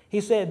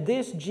 He said,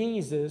 this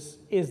Jesus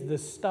is the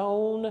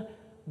stone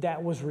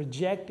that was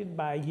rejected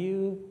by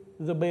you,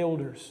 the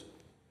builders.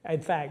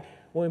 In fact,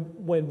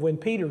 when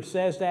Peter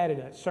says that in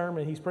that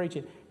sermon he's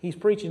preaching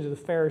to the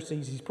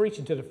Pharisees, he's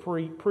preaching to the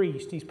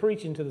priests, he's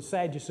preaching to the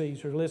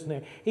Sadducees who are listening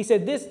there. He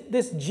said,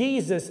 this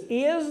Jesus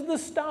is the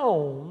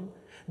stone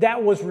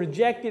that was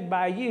rejected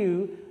by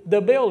you,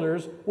 the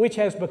builders, which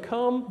has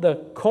become the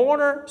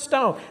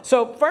cornerstone.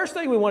 So first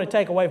thing we want to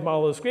take away from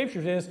all those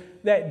scriptures is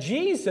that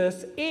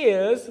Jesus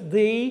is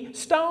the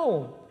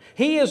stone.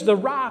 He is the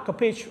rock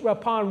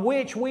upon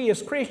which we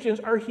as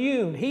Christians are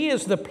hewn. He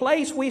is the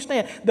place we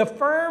stand, the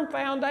firm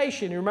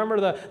foundation. You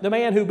remember the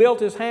man who built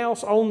his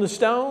house on the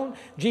stone?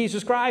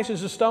 Jesus Christ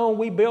is the stone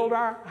we build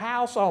our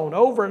house on.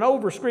 Over and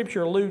over,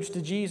 Scripture alludes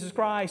to Jesus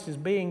Christ as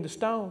being the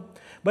stone.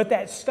 But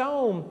that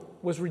stone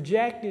was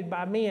rejected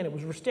by men. It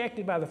was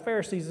rejected by the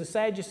Pharisees, the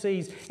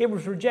Sadducees. It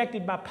was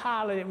rejected by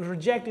Pilate. It was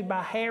rejected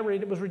by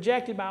Herod. It was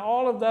rejected by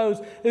all of those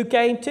who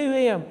came to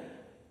him.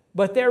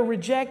 But their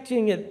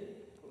rejecting it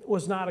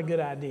was not a good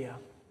idea.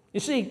 You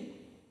see,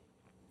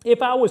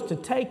 if I was to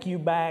take you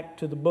back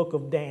to the book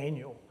of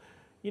Daniel,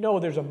 you know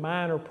there's a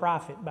minor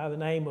prophet by the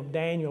name of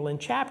Daniel. In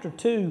chapter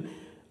 2,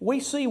 we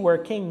see where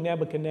King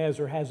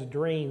Nebuchadnezzar has a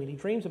dream, and he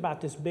dreams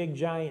about this big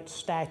giant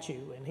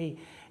statue,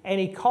 and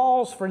he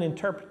calls for an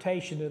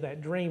interpretation of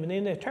that dream. And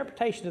in the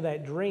interpretation of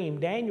that dream,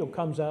 Daniel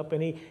comes up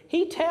and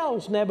he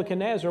tells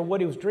Nebuchadnezzar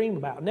what he was dreaming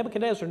about.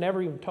 Nebuchadnezzar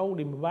never even told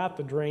him about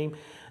the dream.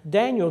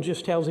 Daniel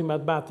just tells him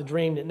about the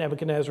dream that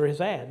Nebuchadnezzar has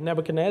had.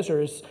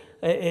 Nebuchadnezzar is,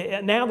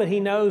 now that he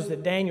knows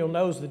that Daniel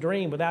knows the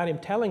dream without him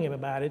telling him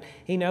about it,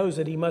 he knows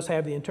that he must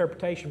have the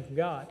interpretation from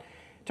God.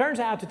 Turns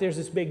out that there's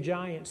this big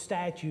giant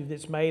statue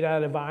that's made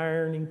out of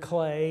iron and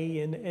clay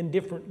and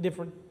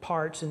different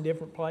parts in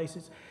different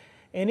places.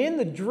 And in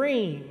the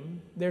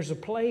dream, there's a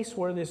place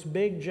where this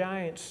big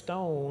giant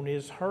stone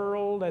is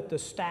hurled at the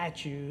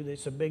statue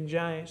that's a big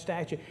giant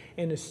statue,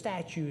 and the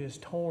statue is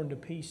torn to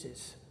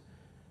pieces.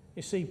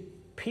 You see,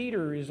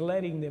 Peter is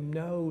letting them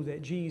know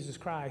that Jesus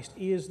Christ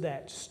is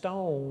that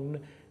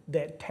stone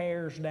that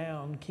tears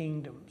down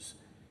kingdoms.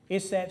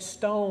 It's that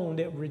stone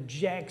that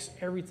rejects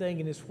everything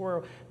in this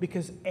world,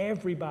 because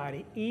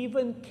everybody,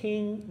 even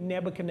King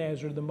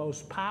Nebuchadnezzar, the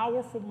most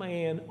powerful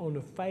man on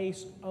the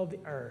face of the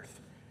earth,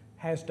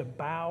 has to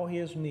bow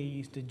his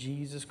knees to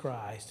Jesus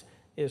Christ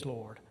as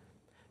Lord.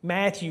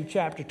 Matthew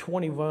chapter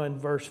 21,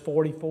 verse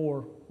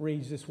 44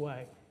 reads this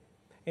way.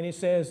 And it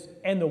says,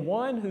 "And the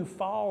one who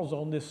falls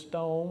on this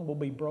stone will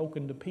be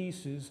broken to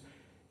pieces,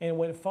 and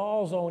when it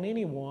falls on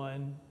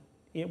anyone,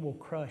 it will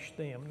crush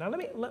them." Now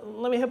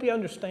let me help you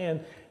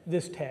understand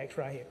this text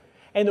right here.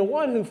 And the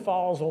one who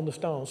falls on the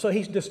stone. So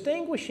he's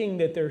distinguishing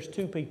that there's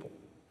two people.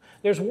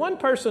 There's one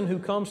person who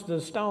comes to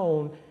the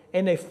stone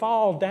and they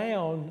fall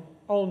down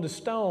on the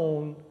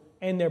stone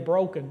and they're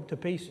broken to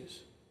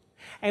pieces.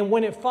 And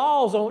when it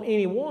falls on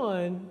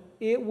anyone,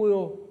 it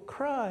will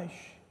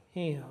crush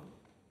him.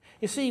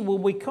 You see,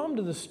 when we come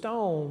to the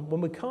stone,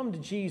 when we come to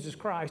Jesus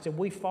Christ and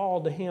we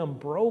fall to Him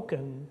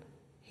broken,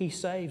 He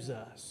saves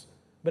us.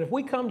 But if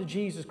we come to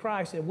Jesus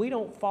Christ and we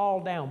don't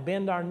fall down,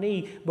 bend our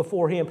knee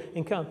before Him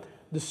and come,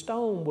 the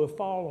stone will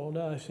fall on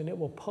us and it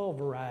will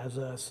pulverize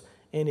us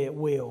and it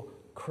will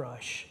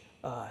crush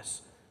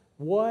us.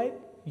 What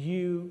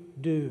you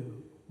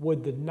do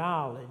with the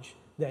knowledge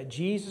that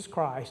Jesus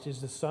Christ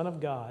is the Son of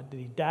God, that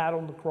He died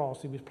on the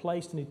cross, He was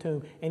placed in the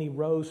tomb, and He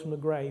rose from the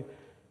grave,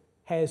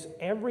 has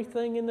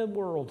everything in the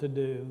world to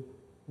do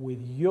with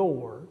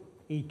your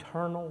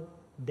eternal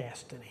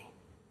destiny.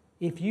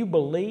 If you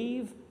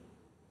believe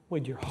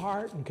with your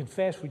heart and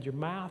confess with your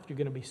mouth, you're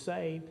going to be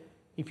saved.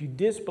 If you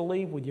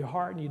disbelieve with your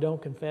heart and you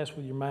don't confess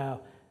with your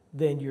mouth,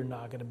 then you're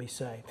not going to be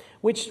saved.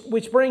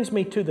 Which brings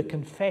me to the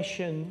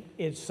confession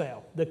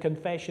itself. The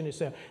confession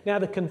itself. Now,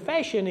 the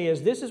confession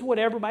is, this is what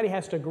everybody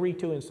has to agree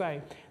to and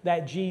say,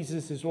 that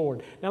Jesus is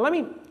Lord. Now, let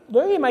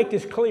me make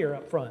this clear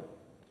up front.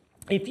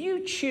 If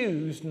you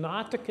choose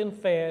not to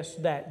confess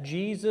that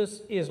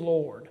Jesus is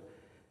Lord,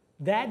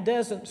 that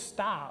doesn't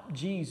stop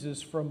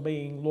Jesus from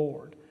being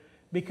Lord.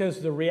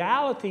 Because the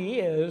reality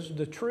is,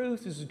 the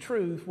truth is the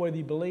truth, whether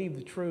you believe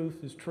the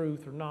truth is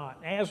truth or not.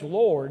 As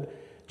Lord,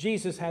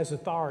 Jesus has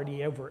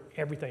authority over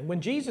everything.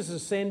 When Jesus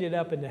ascended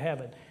up into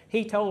heaven,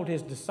 He told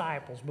His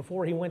disciples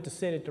before He went to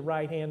sit at the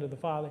right hand of the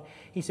Father,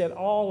 He said,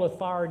 "All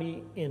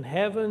authority in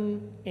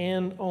heaven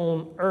and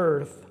on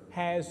earth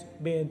has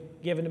been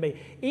given to me."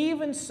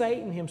 Even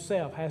Satan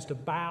himself has to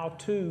bow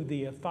to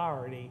the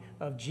authority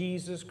of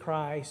Jesus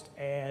Christ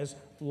as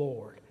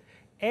Lord.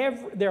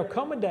 There'll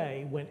come a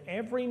day when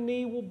every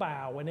knee will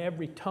bow and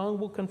every tongue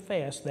will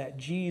confess that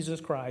Jesus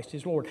Christ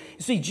is Lord.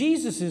 You see,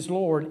 Jesus is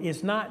Lord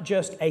is not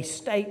just a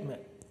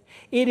statement.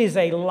 It is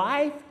a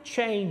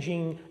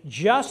life-changing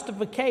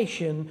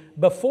justification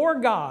before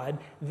God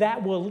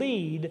that will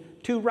lead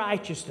to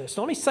righteousness.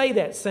 Let me say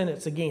that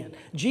sentence again.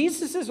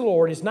 Jesus is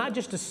Lord is not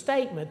just a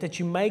statement that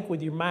you make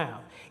with your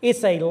mouth.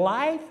 It's a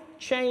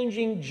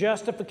life-changing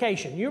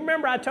justification. You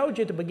remember I told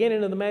you at the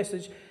beginning of the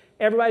message,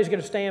 everybody's going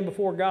to stand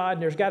before God,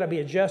 and there's got to be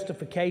a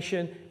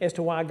justification as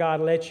to why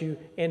God lets you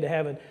into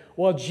heaven.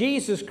 Well,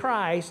 Jesus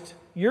Christ,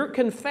 your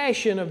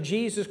confession of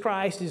Jesus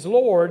Christ as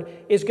Lord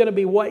is going to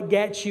be what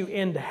gets you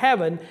into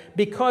heaven,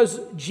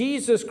 because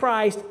Jesus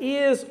Christ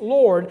is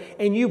Lord,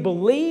 and you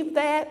believe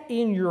that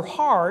in your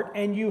heart,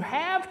 and you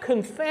have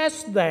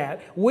confessed that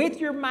with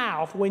your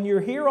mouth when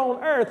you're here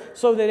on earth,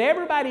 so that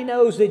everybody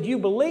knows that you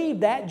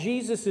believe that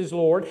Jesus is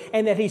Lord,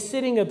 and that He's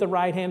sitting at the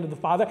right hand of the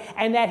Father,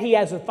 and that He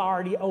has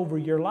authority over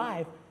your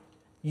life.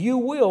 You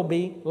will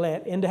be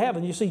let into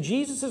heaven. You see,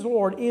 Jesus is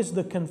Lord is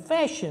the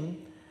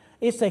confession.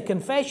 It's a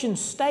confession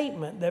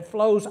statement that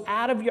flows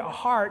out of your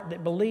heart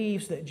that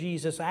believes that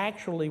Jesus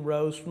actually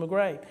rose from the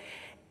grave.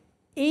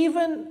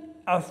 Even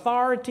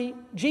authority,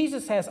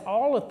 Jesus has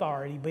all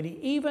authority, but He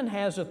even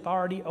has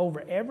authority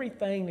over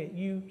everything that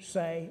you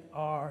say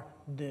or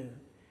do.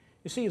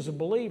 You see, as a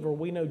believer,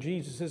 we know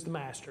Jesus is the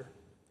master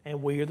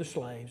and we are the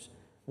slaves.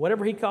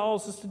 Whatever He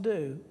calls us to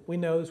do, we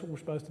know that's what we're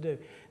supposed to do.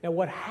 Now,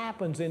 what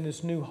happens in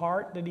this new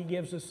heart that He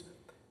gives us,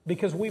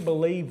 because we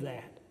believe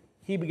that,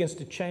 He begins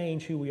to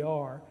change who we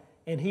are.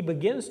 And He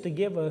begins to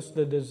give us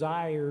the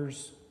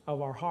desires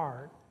of our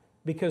heart,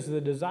 because the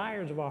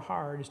desires of our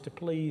heart is to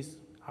please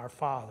our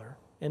Father.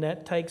 And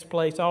that takes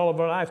place all of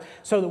our lives,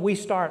 so that we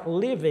start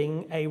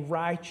living a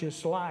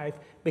righteous life,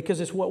 because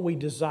it's what we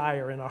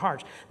desire in our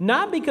hearts.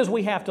 Not because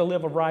we have to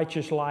live a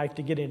righteous life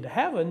to get into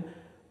heaven,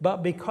 but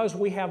because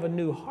we have a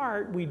new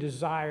heart, we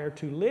desire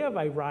to live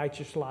a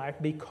righteous life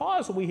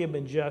because we have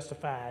been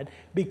justified,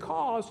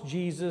 because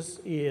Jesus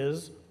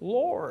is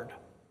Lord.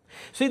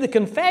 See, the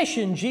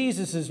confession,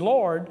 Jesus is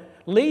Lord,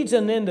 leads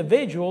an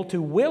individual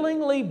to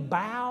willingly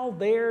bow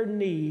their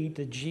knee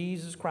to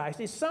Jesus Christ.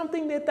 It's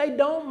something that they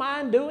don't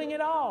mind doing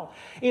at all.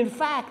 In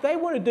fact, they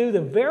want to do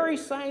the very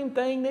same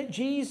thing that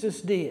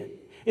Jesus did.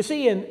 You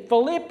see, in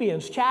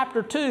Philippians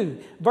chapter 2,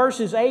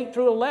 verses 8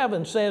 through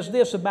 11 says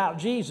this about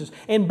Jesus.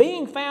 And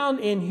being found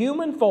in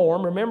human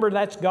form, remember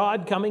that's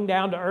God coming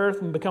down to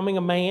earth and becoming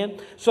a man.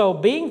 So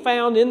being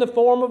found in the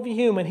form of a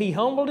human, he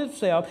humbled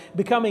himself,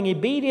 becoming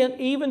obedient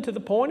even to the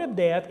point of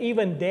death,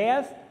 even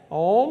death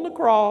on the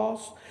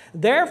cross.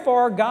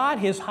 Therefore God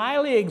has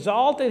highly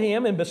exalted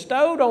him and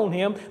bestowed on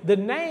him the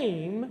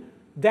name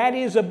that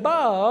is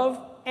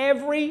above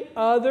every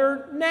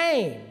other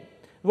name.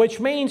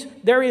 Which means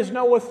there is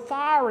no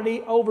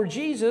authority over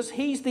Jesus.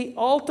 He's the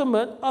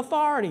ultimate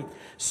authority.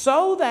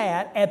 So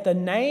that at the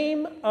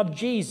name of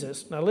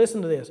Jesus, now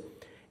listen to this,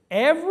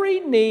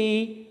 every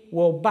knee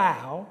will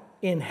bow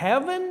in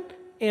heaven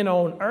and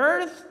on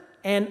earth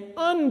and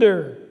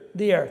under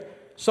the earth.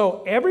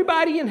 So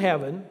everybody in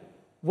heaven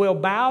will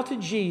bow to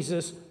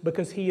Jesus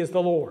because He is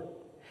the Lord.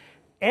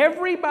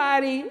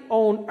 Everybody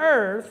on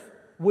earth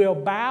will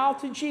bow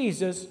to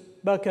Jesus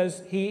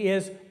because He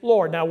is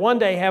Lord. Now, one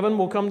day heaven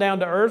will come down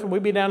to earth, and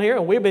we'll be down here,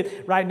 and we'll be,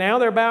 right now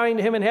they're bowing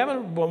to Him in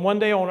heaven. One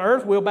day on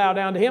earth, we'll bow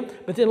down to Him.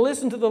 But then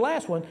listen to the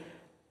last one.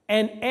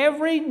 And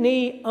every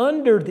knee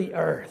under the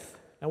earth.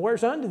 Now,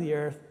 where's under the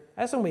earth?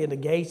 That's going to be in the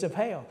gates of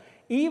hell.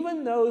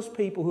 Even those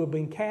people who have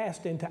been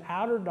cast into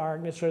outer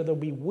darkness, where there'll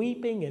be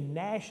weeping and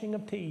gnashing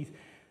of teeth,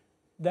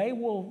 they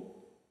will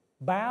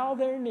bow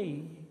their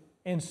knee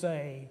and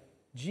say,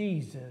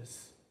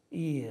 Jesus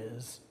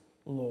is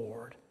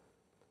Lord.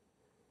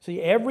 See,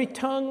 every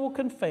tongue will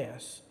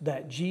confess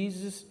that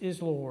Jesus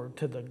is Lord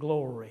to the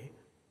glory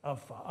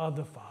of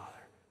the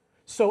Father.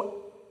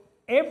 So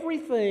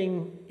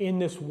everything in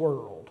this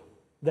world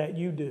that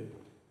you do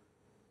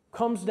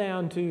comes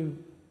down to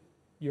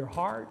your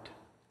heart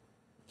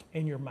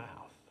and your mouth.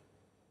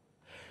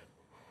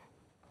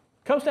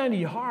 It comes down to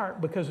your heart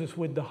because it's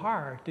with the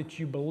heart that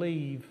you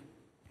believe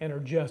and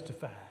are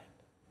justified,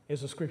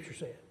 as the Scripture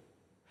said.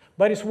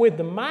 But it's with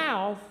the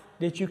mouth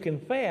that you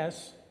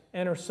confess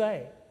and are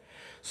saved.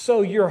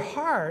 So your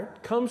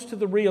heart comes to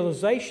the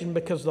realization,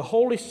 because the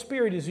Holy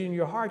Spirit is in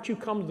your heart, you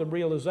come to the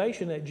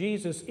realization that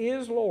Jesus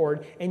is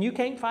Lord, and you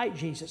can't fight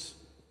Jesus.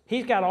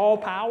 He's got all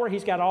power.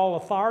 He's got all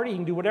authority. He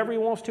can do whatever He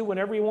wants to,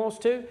 whenever He wants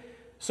to.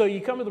 So you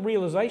come to the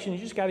realization you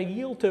just got to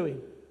yield to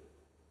Him.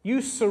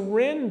 You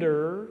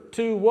surrender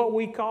to what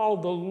we call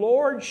the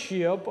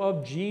Lordship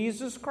of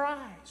Jesus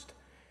Christ.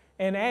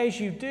 And as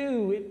you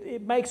do,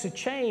 it makes a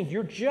change.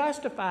 You're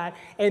justified,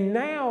 and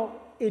now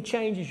it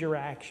changes your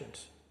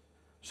actions,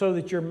 so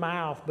that your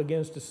mouth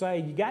begins to say,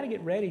 you got to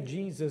get ready,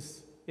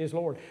 Jesus is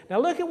Lord. Now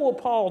look at what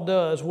Paul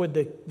does with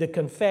the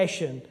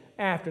confession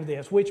after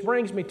this, which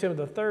brings me to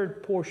the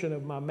third portion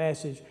of my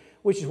message,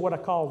 which is what I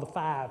call the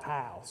 5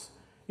 hows.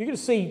 You're going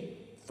to see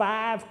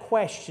 5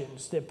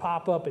 questions that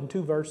pop up in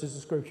 2 verses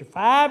of Scripture.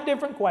 5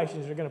 different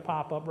questions are going to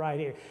pop up right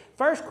here.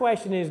 First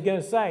question is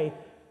going to say,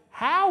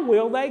 how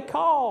will they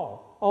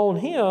call on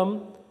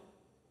Him?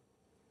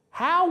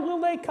 How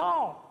will they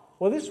call?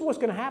 Well, this is what's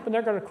going to happen.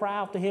 They're going to cry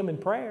out to Him in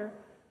prayer.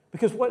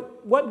 Because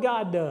what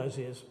God does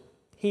is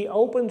He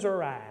opens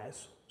our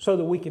eyes so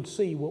that we can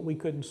see what we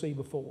couldn't see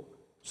before.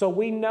 So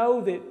we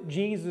know that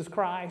Jesus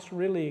Christ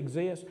really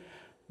exists.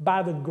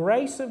 By the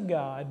grace of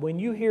God, when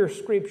you hear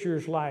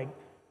scriptures like,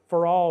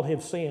 for all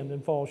have sinned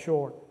and fall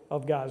short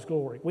of God's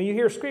glory. When you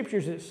hear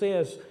scriptures that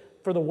says,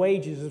 for the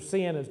wages of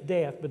sin is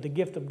death, but the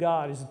gift of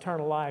God is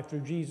eternal life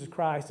through Jesus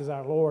Christ as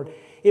our Lord,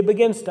 it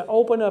begins to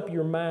open up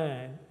your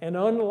mind and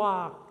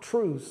unlock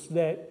truths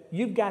that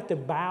you've got to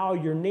bow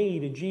your knee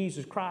to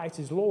Jesus Christ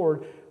as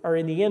Lord, or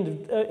in the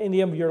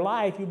end of your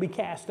life, you'll be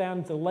cast down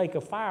into the lake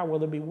of fire where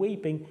there'll be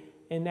weeping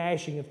and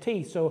gnashing of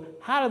teeth. So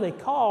how do they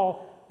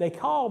call? They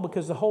call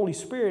because the Holy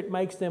Spirit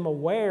makes them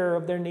aware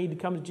of their need to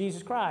come to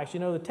Jesus Christ. You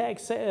know, the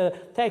text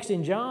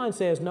in John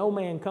says, no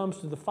man comes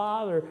to the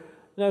Father,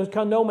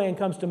 no man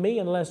comes to me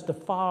unless the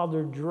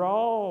Father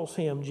draws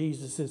him,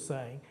 Jesus is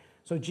saying.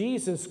 So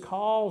Jesus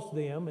calls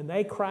them, and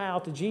they cry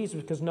out to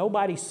Jesus because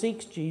nobody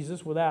seeks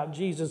Jesus without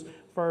Jesus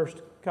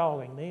first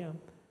calling them.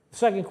 The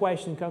second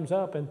question comes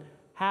up, and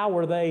how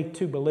are they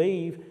to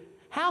believe?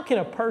 How can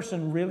a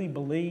person really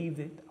believe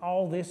that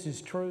all this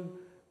is true?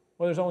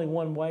 Well, there's only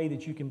one way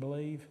that you can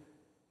believe,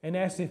 and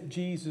that's if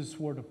Jesus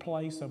were to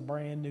place a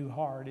brand new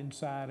heart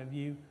inside of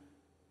you.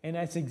 And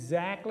that's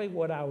exactly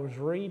what I was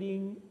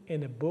reading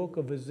in the book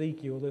of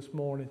Ezekiel this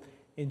morning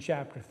in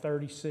chapter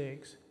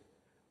 36,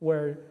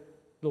 where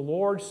the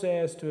Lord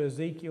says to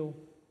Ezekiel,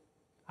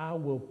 I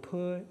will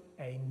put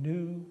a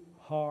new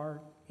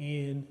heart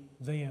in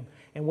them.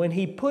 And when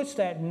He puts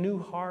that new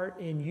heart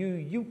in you,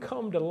 you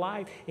come to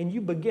life and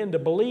you begin to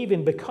believe.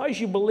 And because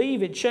you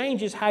believe, it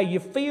changes how you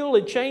feel.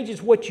 It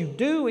changes what you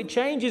do. It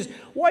changes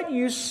what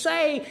you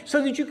say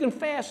so that you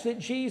confess that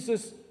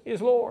Jesus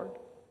is Lord.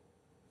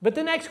 But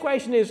the next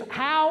question is,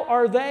 how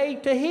are they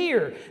to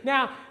hear?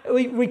 Now,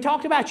 we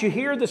talked about you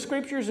hear the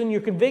Scriptures and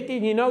you're convicted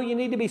and you know you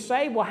need to be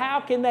saved. Well, how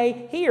can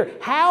they hear?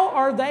 How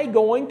are they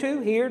going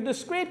to hear the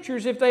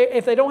Scriptures if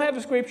they don't have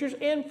the Scriptures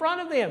in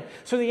front of them?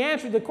 So the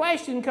answer to the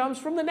question comes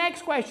from the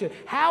next question.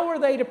 How are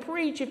they to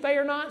preach if they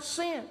are not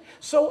sent?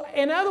 So,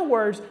 in other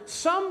words,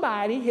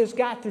 somebody has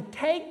got to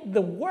take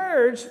the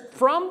words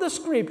from the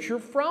Scripture,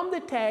 from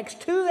the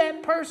text, to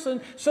that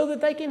person so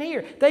that they can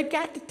hear. They've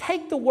got to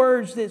take the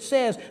words that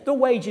says the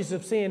wages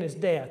of sin is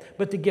death,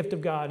 but the gift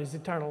of God is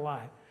eternal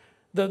life.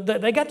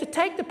 They got to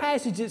take the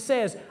passage that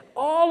says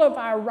all of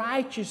our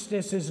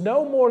righteousness is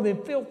no more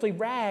than filthy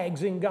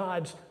rags in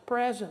God's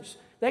presence.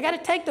 They got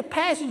to take the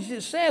passage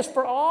that says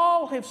for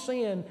all have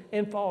sinned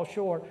and fall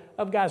short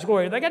of God's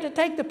glory. They got to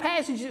take the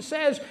passage that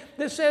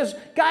says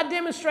God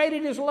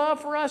demonstrated His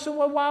love for us, and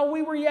while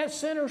we were yet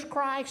sinners,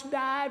 Christ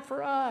died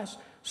for us.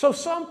 So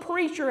some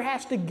preacher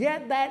has to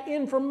get that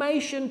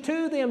information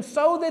to them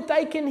so that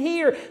they can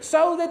hear,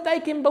 so that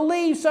they can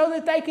believe, so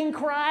that they can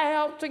cry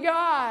out to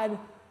God.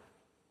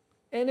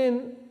 And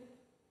then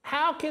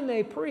how can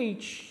they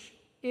preach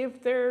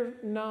if they're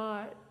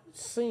not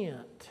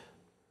sent?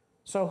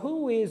 So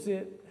who is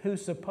it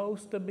who's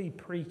supposed to be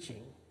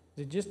preaching?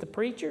 Is it just the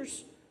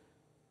preachers?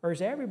 Or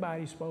is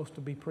everybody supposed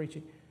to be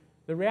preaching?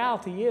 The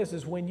reality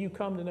is when you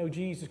come to know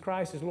Jesus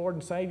Christ as Lord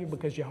and Savior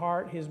because your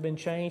heart has been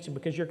changed and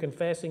because you're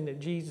confessing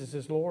that Jesus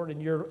is Lord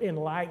and you're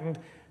enlightened,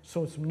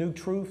 so it's some new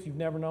truth you've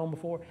never known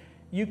before,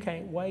 you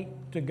can't wait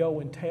to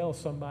go and tell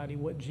somebody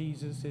what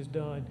Jesus has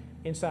done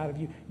inside of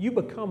you. You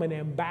become an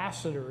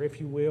ambassador, if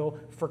you will,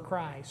 for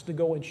Christ to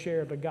go and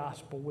share the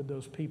gospel with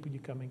those people you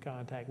come in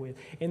contact with.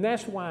 And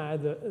that's why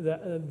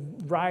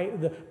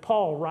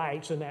Paul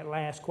writes in that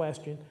last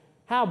question,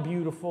 how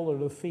beautiful are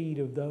the feet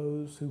of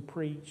those who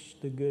preach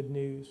the good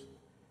news.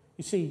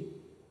 You see,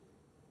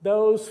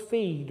 those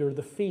feet are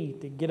the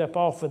feet that get up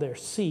off of their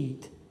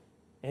seat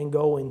and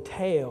go and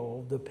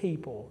tell the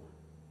people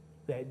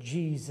that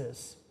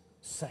Jesus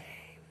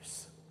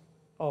saves.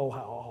 Oh,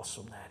 how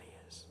awesome that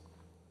is.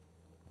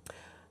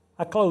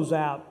 I close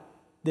out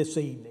this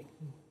evening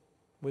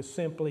with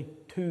simply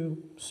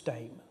two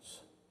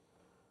statements.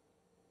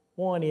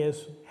 One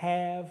is,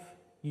 have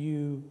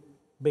you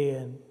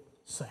been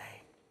saved?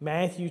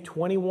 Matthew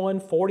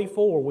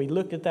 21:44. We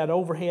looked at that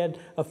overhead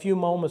a few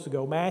moments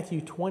ago.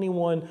 Matthew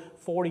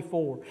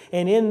 21:44.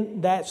 And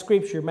in that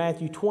scripture,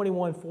 Matthew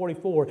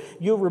 21:44,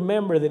 you'll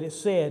remember that it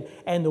said,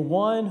 and the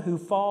one who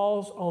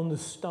falls on the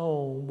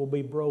stone will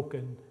be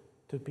broken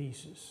to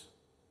pieces.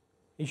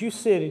 As you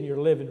sit in your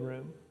living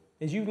room,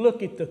 as you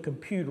look at the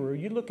computer or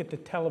you look at the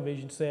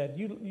television set,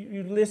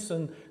 you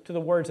listen to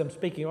the words I'm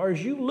speaking, or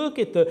as you look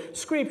at the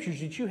scriptures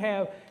that you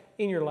have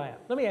in your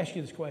lap. Let me ask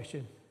you this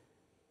question.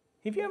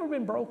 Have you ever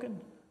been broken?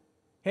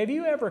 Have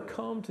you ever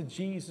come to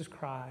Jesus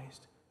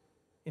Christ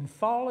and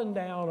fallen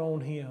down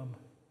on Him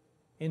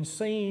and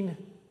seen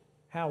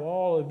how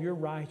all of your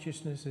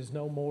righteousness is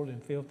no more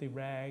than filthy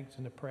rags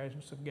in the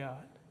presence of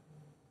God?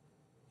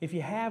 If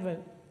you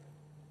haven't,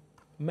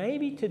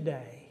 maybe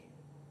today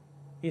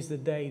is the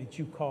day that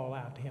you call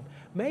out to Him.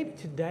 Maybe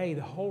today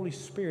the Holy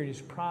Spirit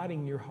is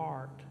prodding your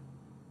heart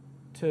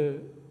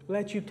to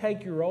let you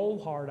take your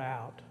old heart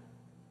out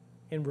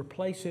and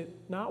replace it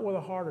not with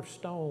a heart of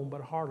stone,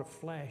 but a heart of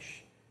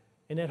flesh.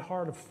 And that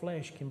heart of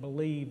flesh can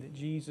believe that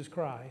Jesus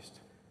Christ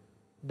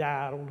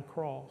died on the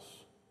cross.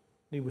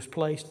 He was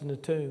placed in the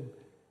tomb.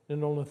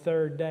 And on the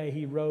third day,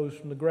 He rose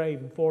from the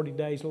grave. And 40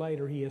 days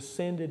later, He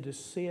ascended to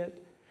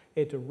sit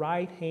at the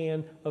right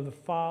hand of the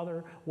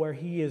Father, where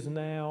He is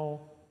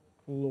now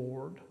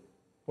Lord,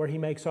 where He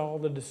makes all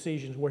the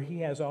decisions, where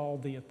He has all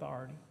the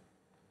authority.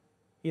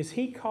 Is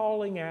He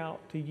calling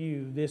out to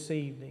you this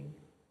evening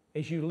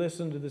as you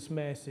listen to this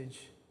message?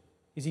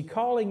 Is He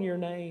calling your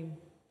name?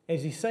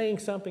 Is He saying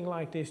something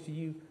like this to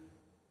you?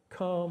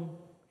 Come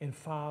and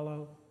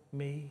follow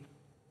me.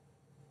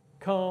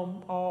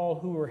 Come, all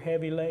who are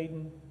heavy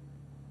laden.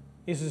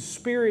 Is the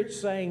Spirit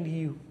saying to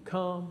you,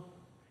 come?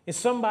 Is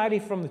somebody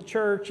from the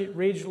church at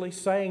Ridgely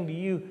saying to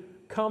you,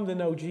 come to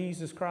know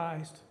Jesus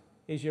Christ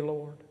is your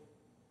Lord?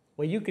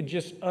 Well, you could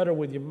just utter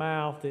with your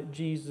mouth that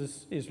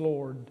Jesus is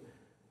Lord,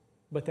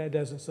 but that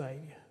doesn't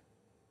save you.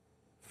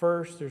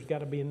 First, there's got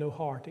to be a new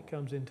heart that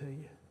comes into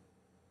you.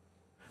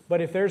 But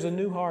if there's a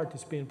new heart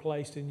that's been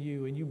placed in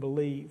you and you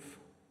believe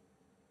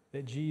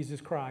that Jesus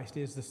Christ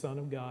is the Son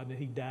of God, that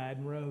He died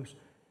and rose,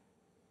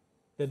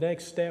 the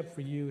next step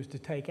for you is to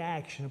take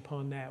action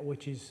upon that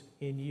which is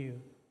in you,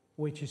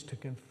 which is to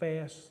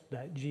confess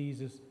that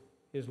Jesus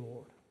is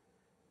Lord.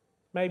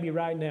 Maybe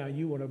right now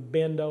you want to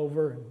bend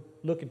over and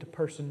look at the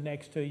person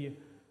next to you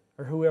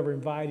or whoever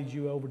invited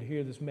you over to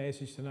hear this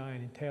message tonight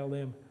and tell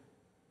them,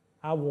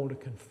 I want to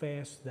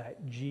confess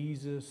that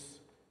Jesus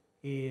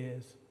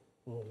is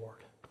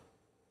Lord.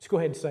 Let's go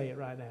ahead and say it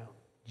right now.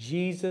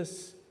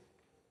 Jesus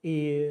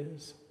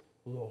is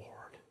Lord.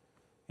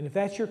 And if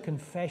that's your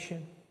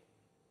confession,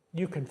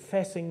 you're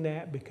confessing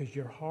that because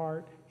your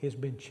heart has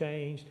been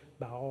changed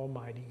by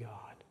Almighty God.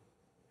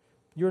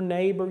 Your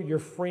neighbor, your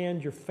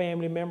friend, your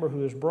family member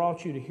who has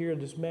brought you to hear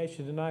this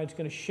message tonight is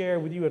going to share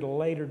with you at a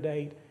later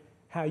date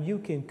how you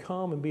can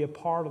come and be a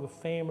part of the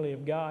family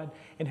of God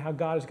and how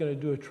God is going to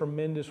do a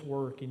tremendous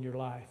work in your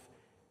life.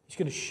 He's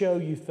going to show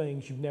you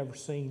things you've never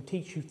seen,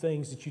 teach you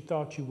things that you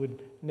thought you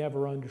would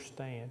never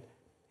understand.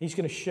 He's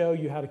going to show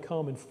you how to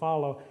come and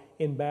follow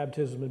in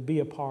baptism and be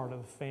a part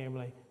of the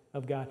family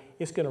of God.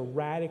 It's going to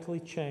radically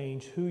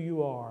change who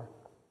you are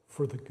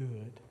for the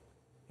good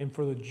and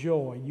for the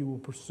joy you will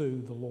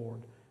pursue the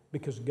Lord,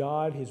 because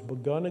God has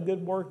begun a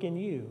good work in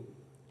you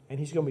and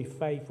He's going to be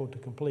faithful to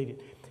complete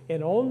it.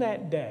 And on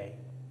that day,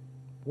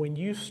 when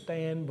you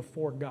stand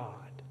before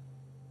God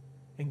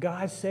and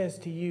God says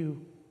to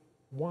you,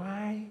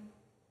 why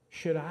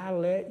should I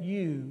let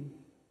you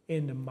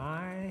into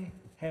my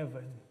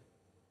heaven?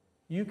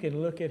 You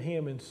can look at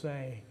Him and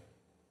say,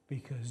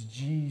 because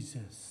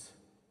Jesus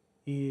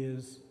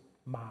is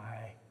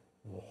my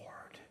Lord.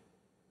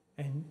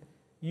 And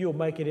you'll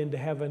make it into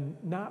heaven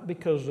not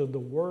because of the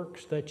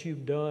works that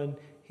you've done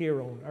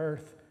here on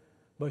earth,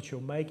 but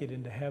you'll make it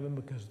into heaven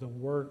because of the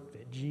work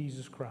that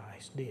Jesus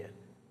Christ did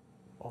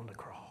on the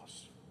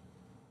cross.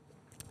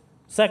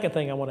 Second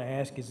thing I want to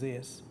ask is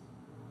this.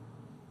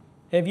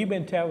 Have you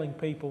been telling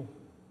people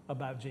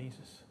about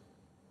Jesus?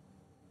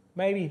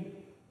 Maybe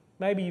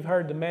you've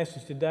heard the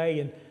message today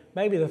and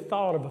maybe the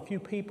thought of a few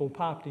people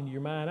popped into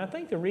your mind. I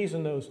think the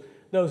reason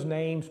those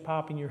names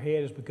pop in your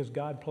head is because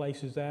God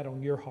places that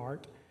on your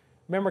heart.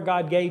 Remember,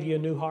 God gave you a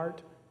new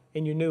heart,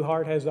 and your new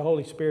heart has the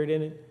Holy Spirit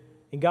in it.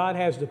 And God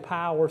has the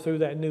power through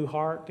that new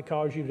heart to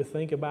cause you to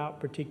think about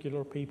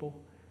particular people.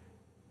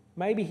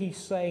 Maybe He's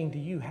saying to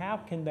you, how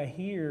can they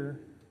hear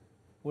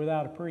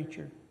without a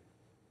preacher?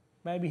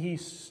 Maybe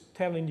He's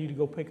telling you to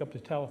go pick up the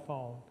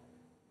telephone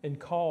and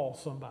call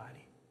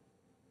somebody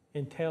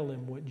and tell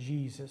them what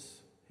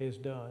Jesus has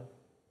done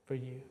for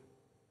you.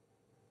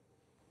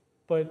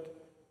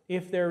 But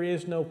if there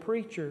is no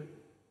preacher,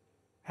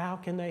 how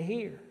can they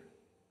hear?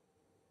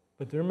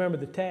 But remember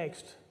the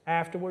text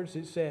afterwards,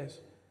 it says,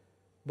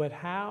 but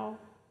how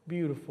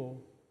beautiful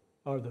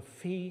are the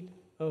feet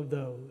of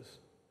those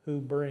who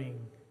bring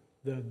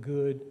the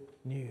good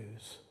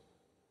news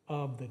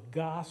of the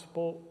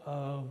gospel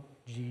of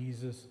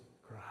Jesus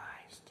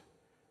Christ.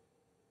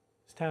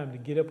 It's time to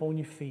get up on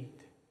your feet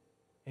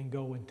and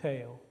go and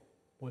tell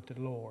what the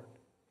Lord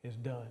has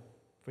done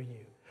for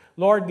you.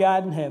 Lord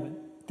God in heaven,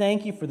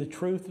 thank you for the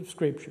truth of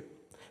Scripture.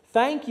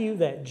 Thank you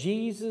that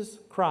Jesus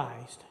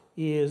Christ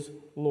is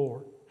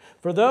Lord.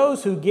 For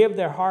those who give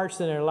their hearts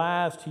and their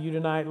lives to you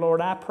tonight,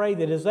 Lord, I pray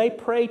that as they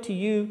pray to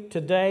you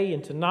today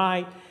and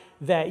tonight,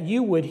 that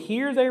you would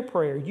hear their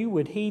prayer, you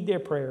would heed their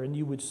prayer, and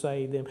you would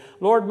save them.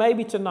 Lord,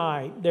 maybe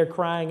tonight they're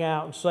crying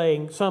out and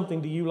saying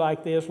something to you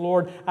like this,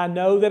 Lord, I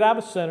know that I'm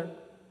a sinner.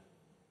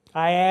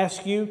 I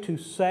ask you to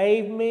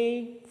save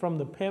me from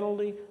the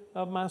penalty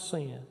of my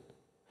sin.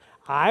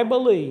 I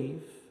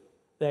believe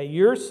that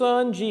your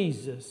Son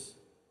Jesus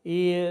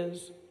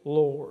is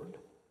Lord.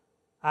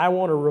 I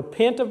want to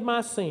repent of my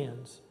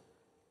sins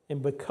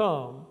and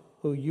become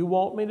who you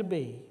want me to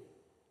be.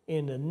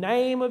 In the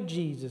name of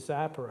Jesus,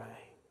 I pray.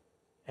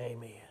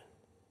 Amen.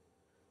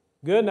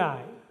 Good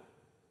night,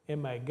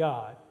 and may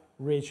God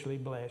richly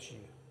bless you.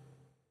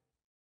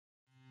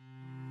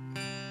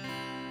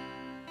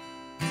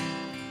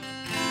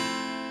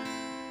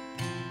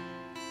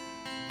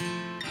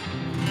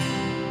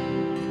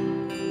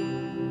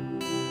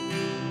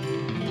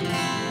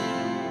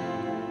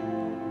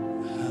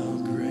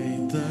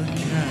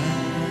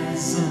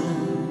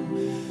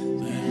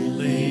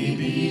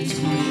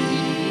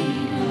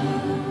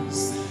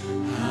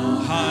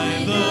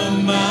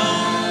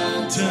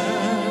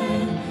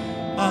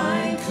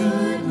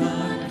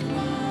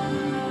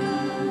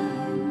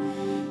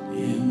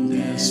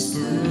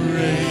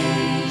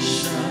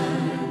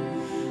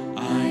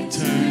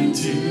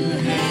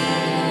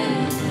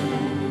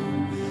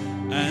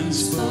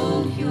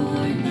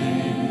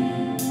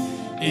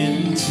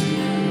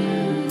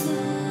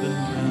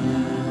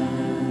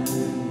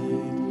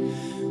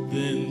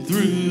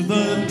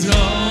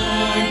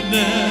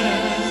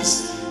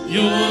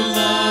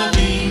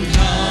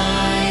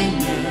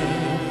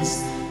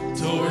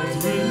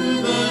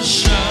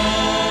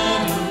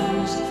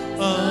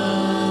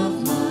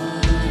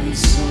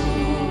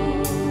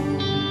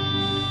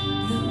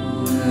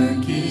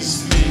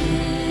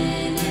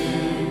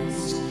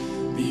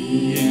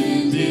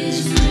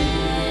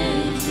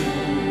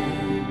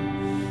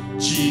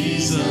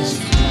 Jesus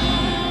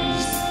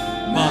Christ,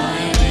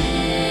 my living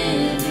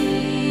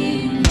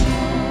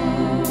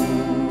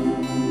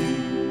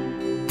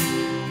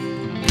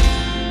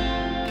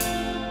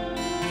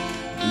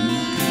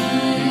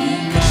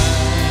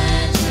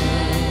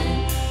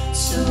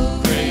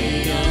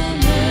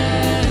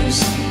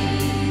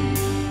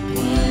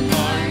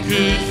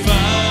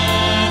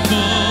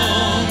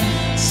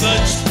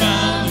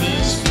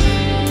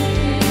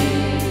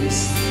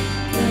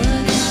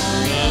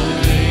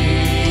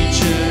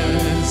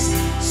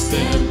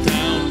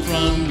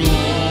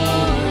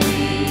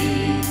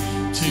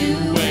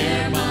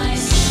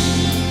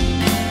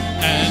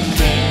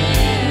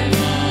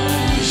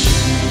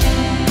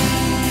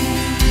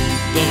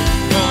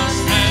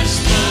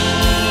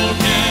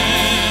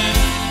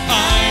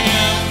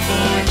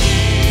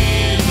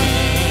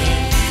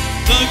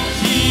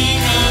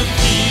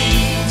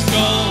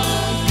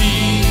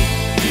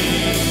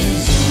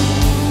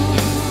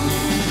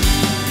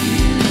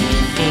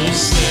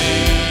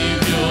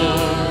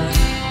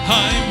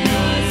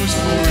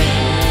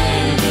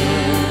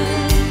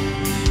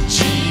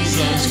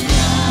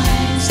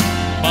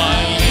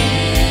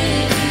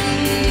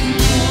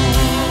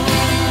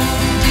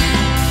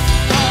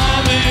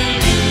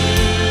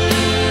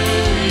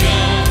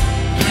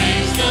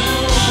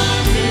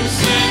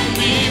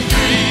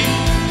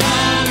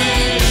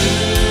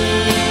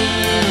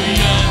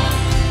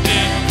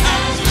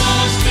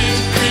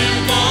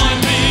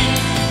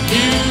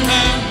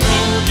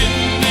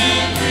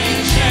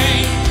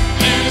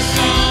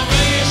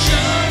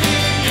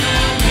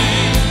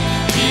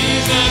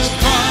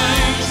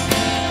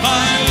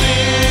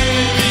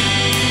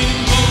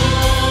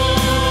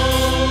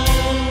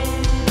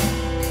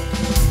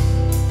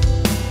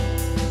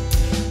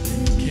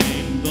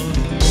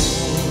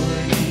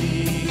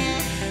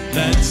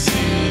that's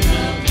in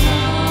the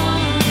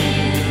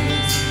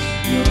promise.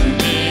 Your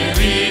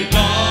very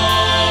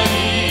body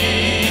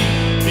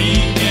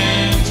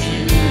began to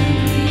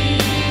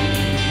breathe.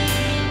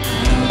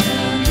 Out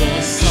of the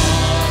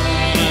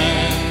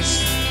silence,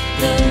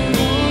 the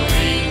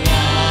roaring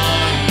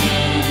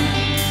lion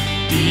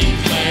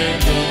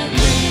declared the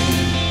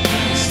grave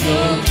has no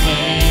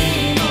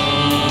claim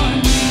on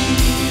me.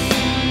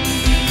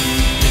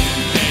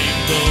 Came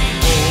the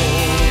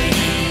morning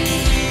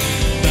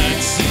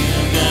that's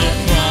in the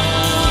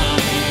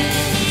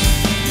promise.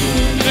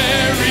 Your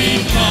very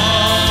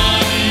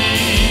body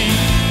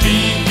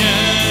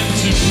began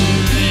to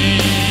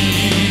breathe.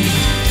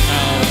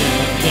 Out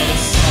of the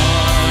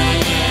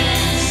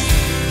silence,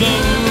 the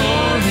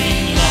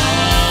roaring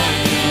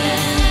lion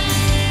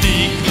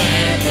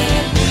declared the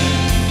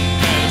grave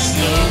has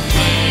no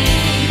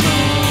claim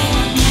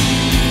on me.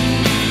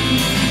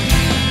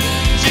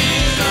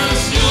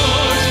 Jesus,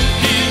 yours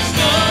is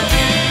the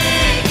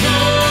victory.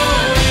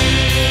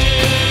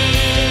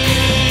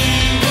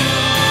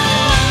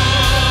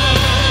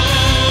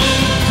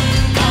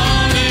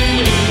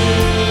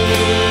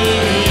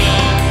 Hallelujah,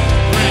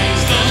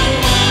 praise the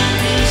one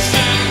who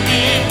set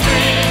me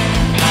free.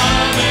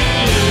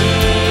 Hallelujah,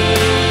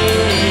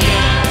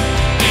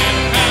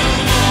 death has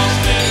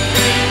lost its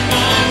grip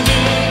on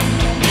me.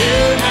 You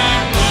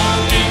have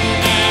broken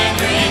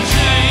every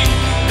chain.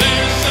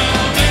 There's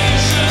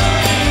salvation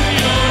in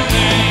your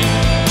name,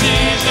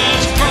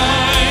 Jesus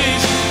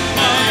Christ,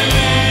 my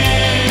living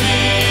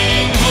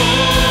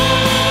hope.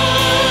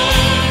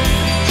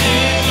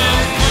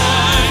 Jesus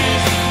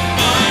Christ,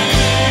 my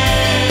living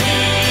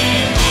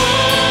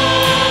hope.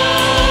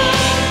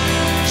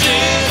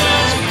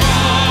 Jesus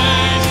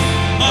Christ,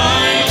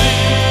 my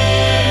living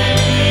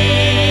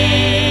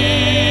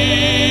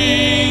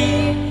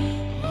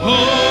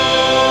hope.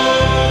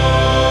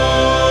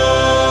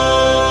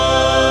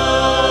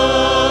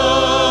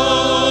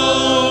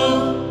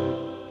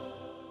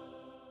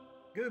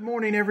 Good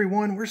morning,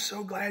 everyone. We're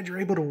so glad you're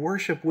able to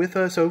worship with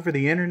us over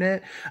the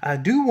internet. I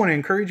do want to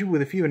encourage you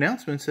with a few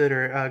announcements that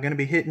are going to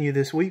be hitting you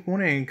this week. I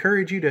want to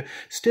encourage you to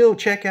still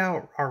check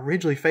out our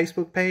Ridgely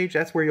Facebook page.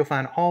 That's where you'll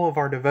find all of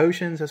our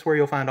devotions. That's where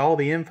you'll find all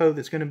the info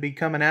that's going to be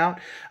coming out.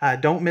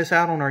 Don't miss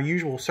out on our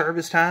usual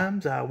service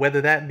times,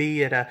 whether that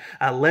be at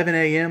 11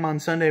 a.m. on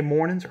Sunday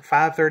mornings or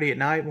 5:30 at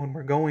night when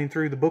we're going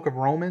through the book of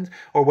Romans,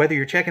 or whether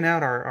you're checking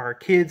out our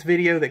kids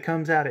video that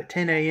comes out at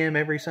 10 a.m.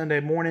 every Sunday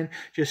morning.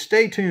 Just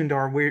stay tuned to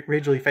our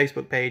Ridgely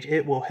Facebook page.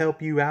 It will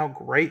help you out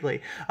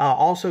greatly.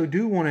 Also,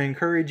 do want to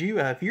encourage you,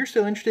 if you're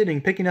still interested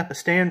in picking up a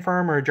Stand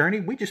Firm or a Journey,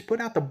 we just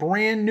put out the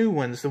brand new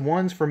ones, the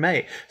ones for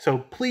May. So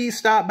please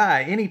stop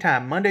by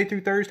anytime, Monday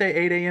through Thursday,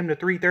 8 a.m. to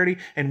 3:30,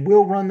 and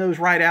we'll run those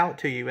right out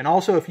to you. And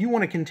also, if you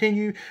want to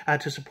continue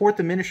to support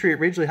the ministry at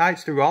Ridgely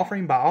Heights through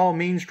offering, by all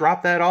means,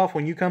 drop that off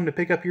when you come to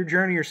pick up your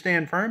Journey or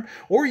Stand Firm,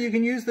 or you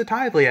can use the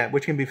Tithely app,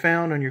 which can be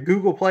found on your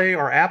Google Play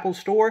or Apple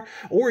Store,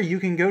 or you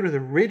can go to the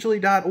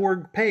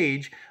ridgely.org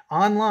page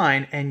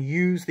online and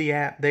use the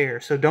app there.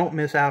 So don't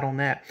miss out on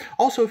that.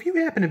 Also, if you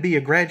happen to be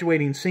a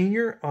graduating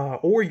senior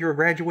or you're a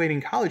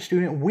graduating college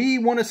student, we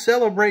want to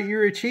celebrate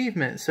your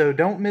achievement. So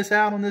don't miss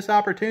out on this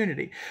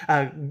opportunity.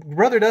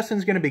 Brother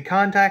Dustin's going to be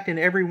contacting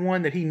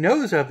everyone that he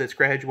knows of that's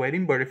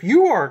graduating. But if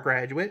you are a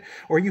graduate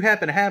or you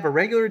happen to have a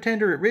regular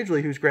attender at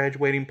Ridgely who's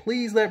graduating,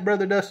 please let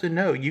Brother Dustin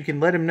know. You can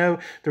let him know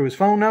through his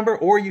phone number,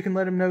 or you can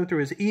let him know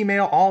through his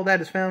email. All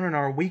that is found in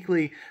our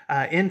weekly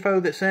info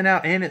that's sent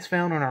out, and it's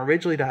found on our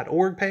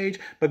ridgely.org page.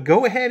 But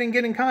go ahead and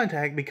get in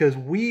contact, because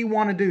we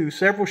want to do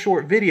several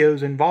short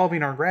videos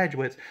involving our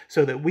graduates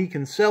so that we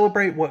can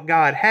celebrate what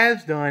God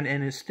has done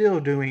and is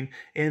still doing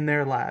in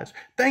their lives.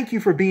 Thank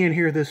you for being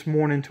here this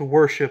morning to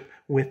worship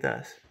with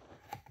us.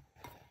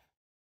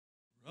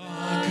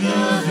 Rock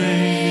of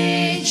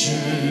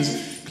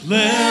Ages,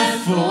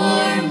 cleft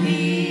for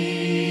me.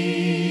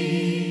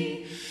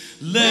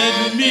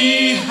 Let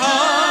me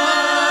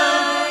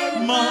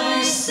hide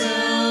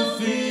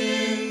myself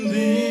in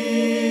thee.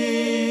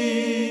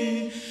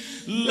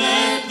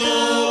 Let the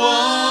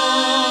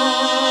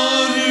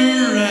water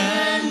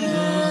and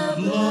the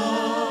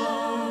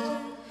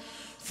blood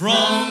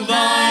from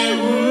thy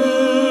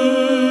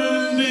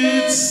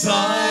wounded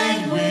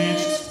side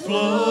which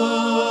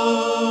flowed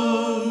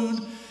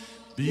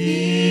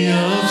be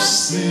of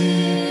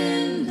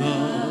sin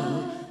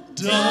the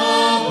dust.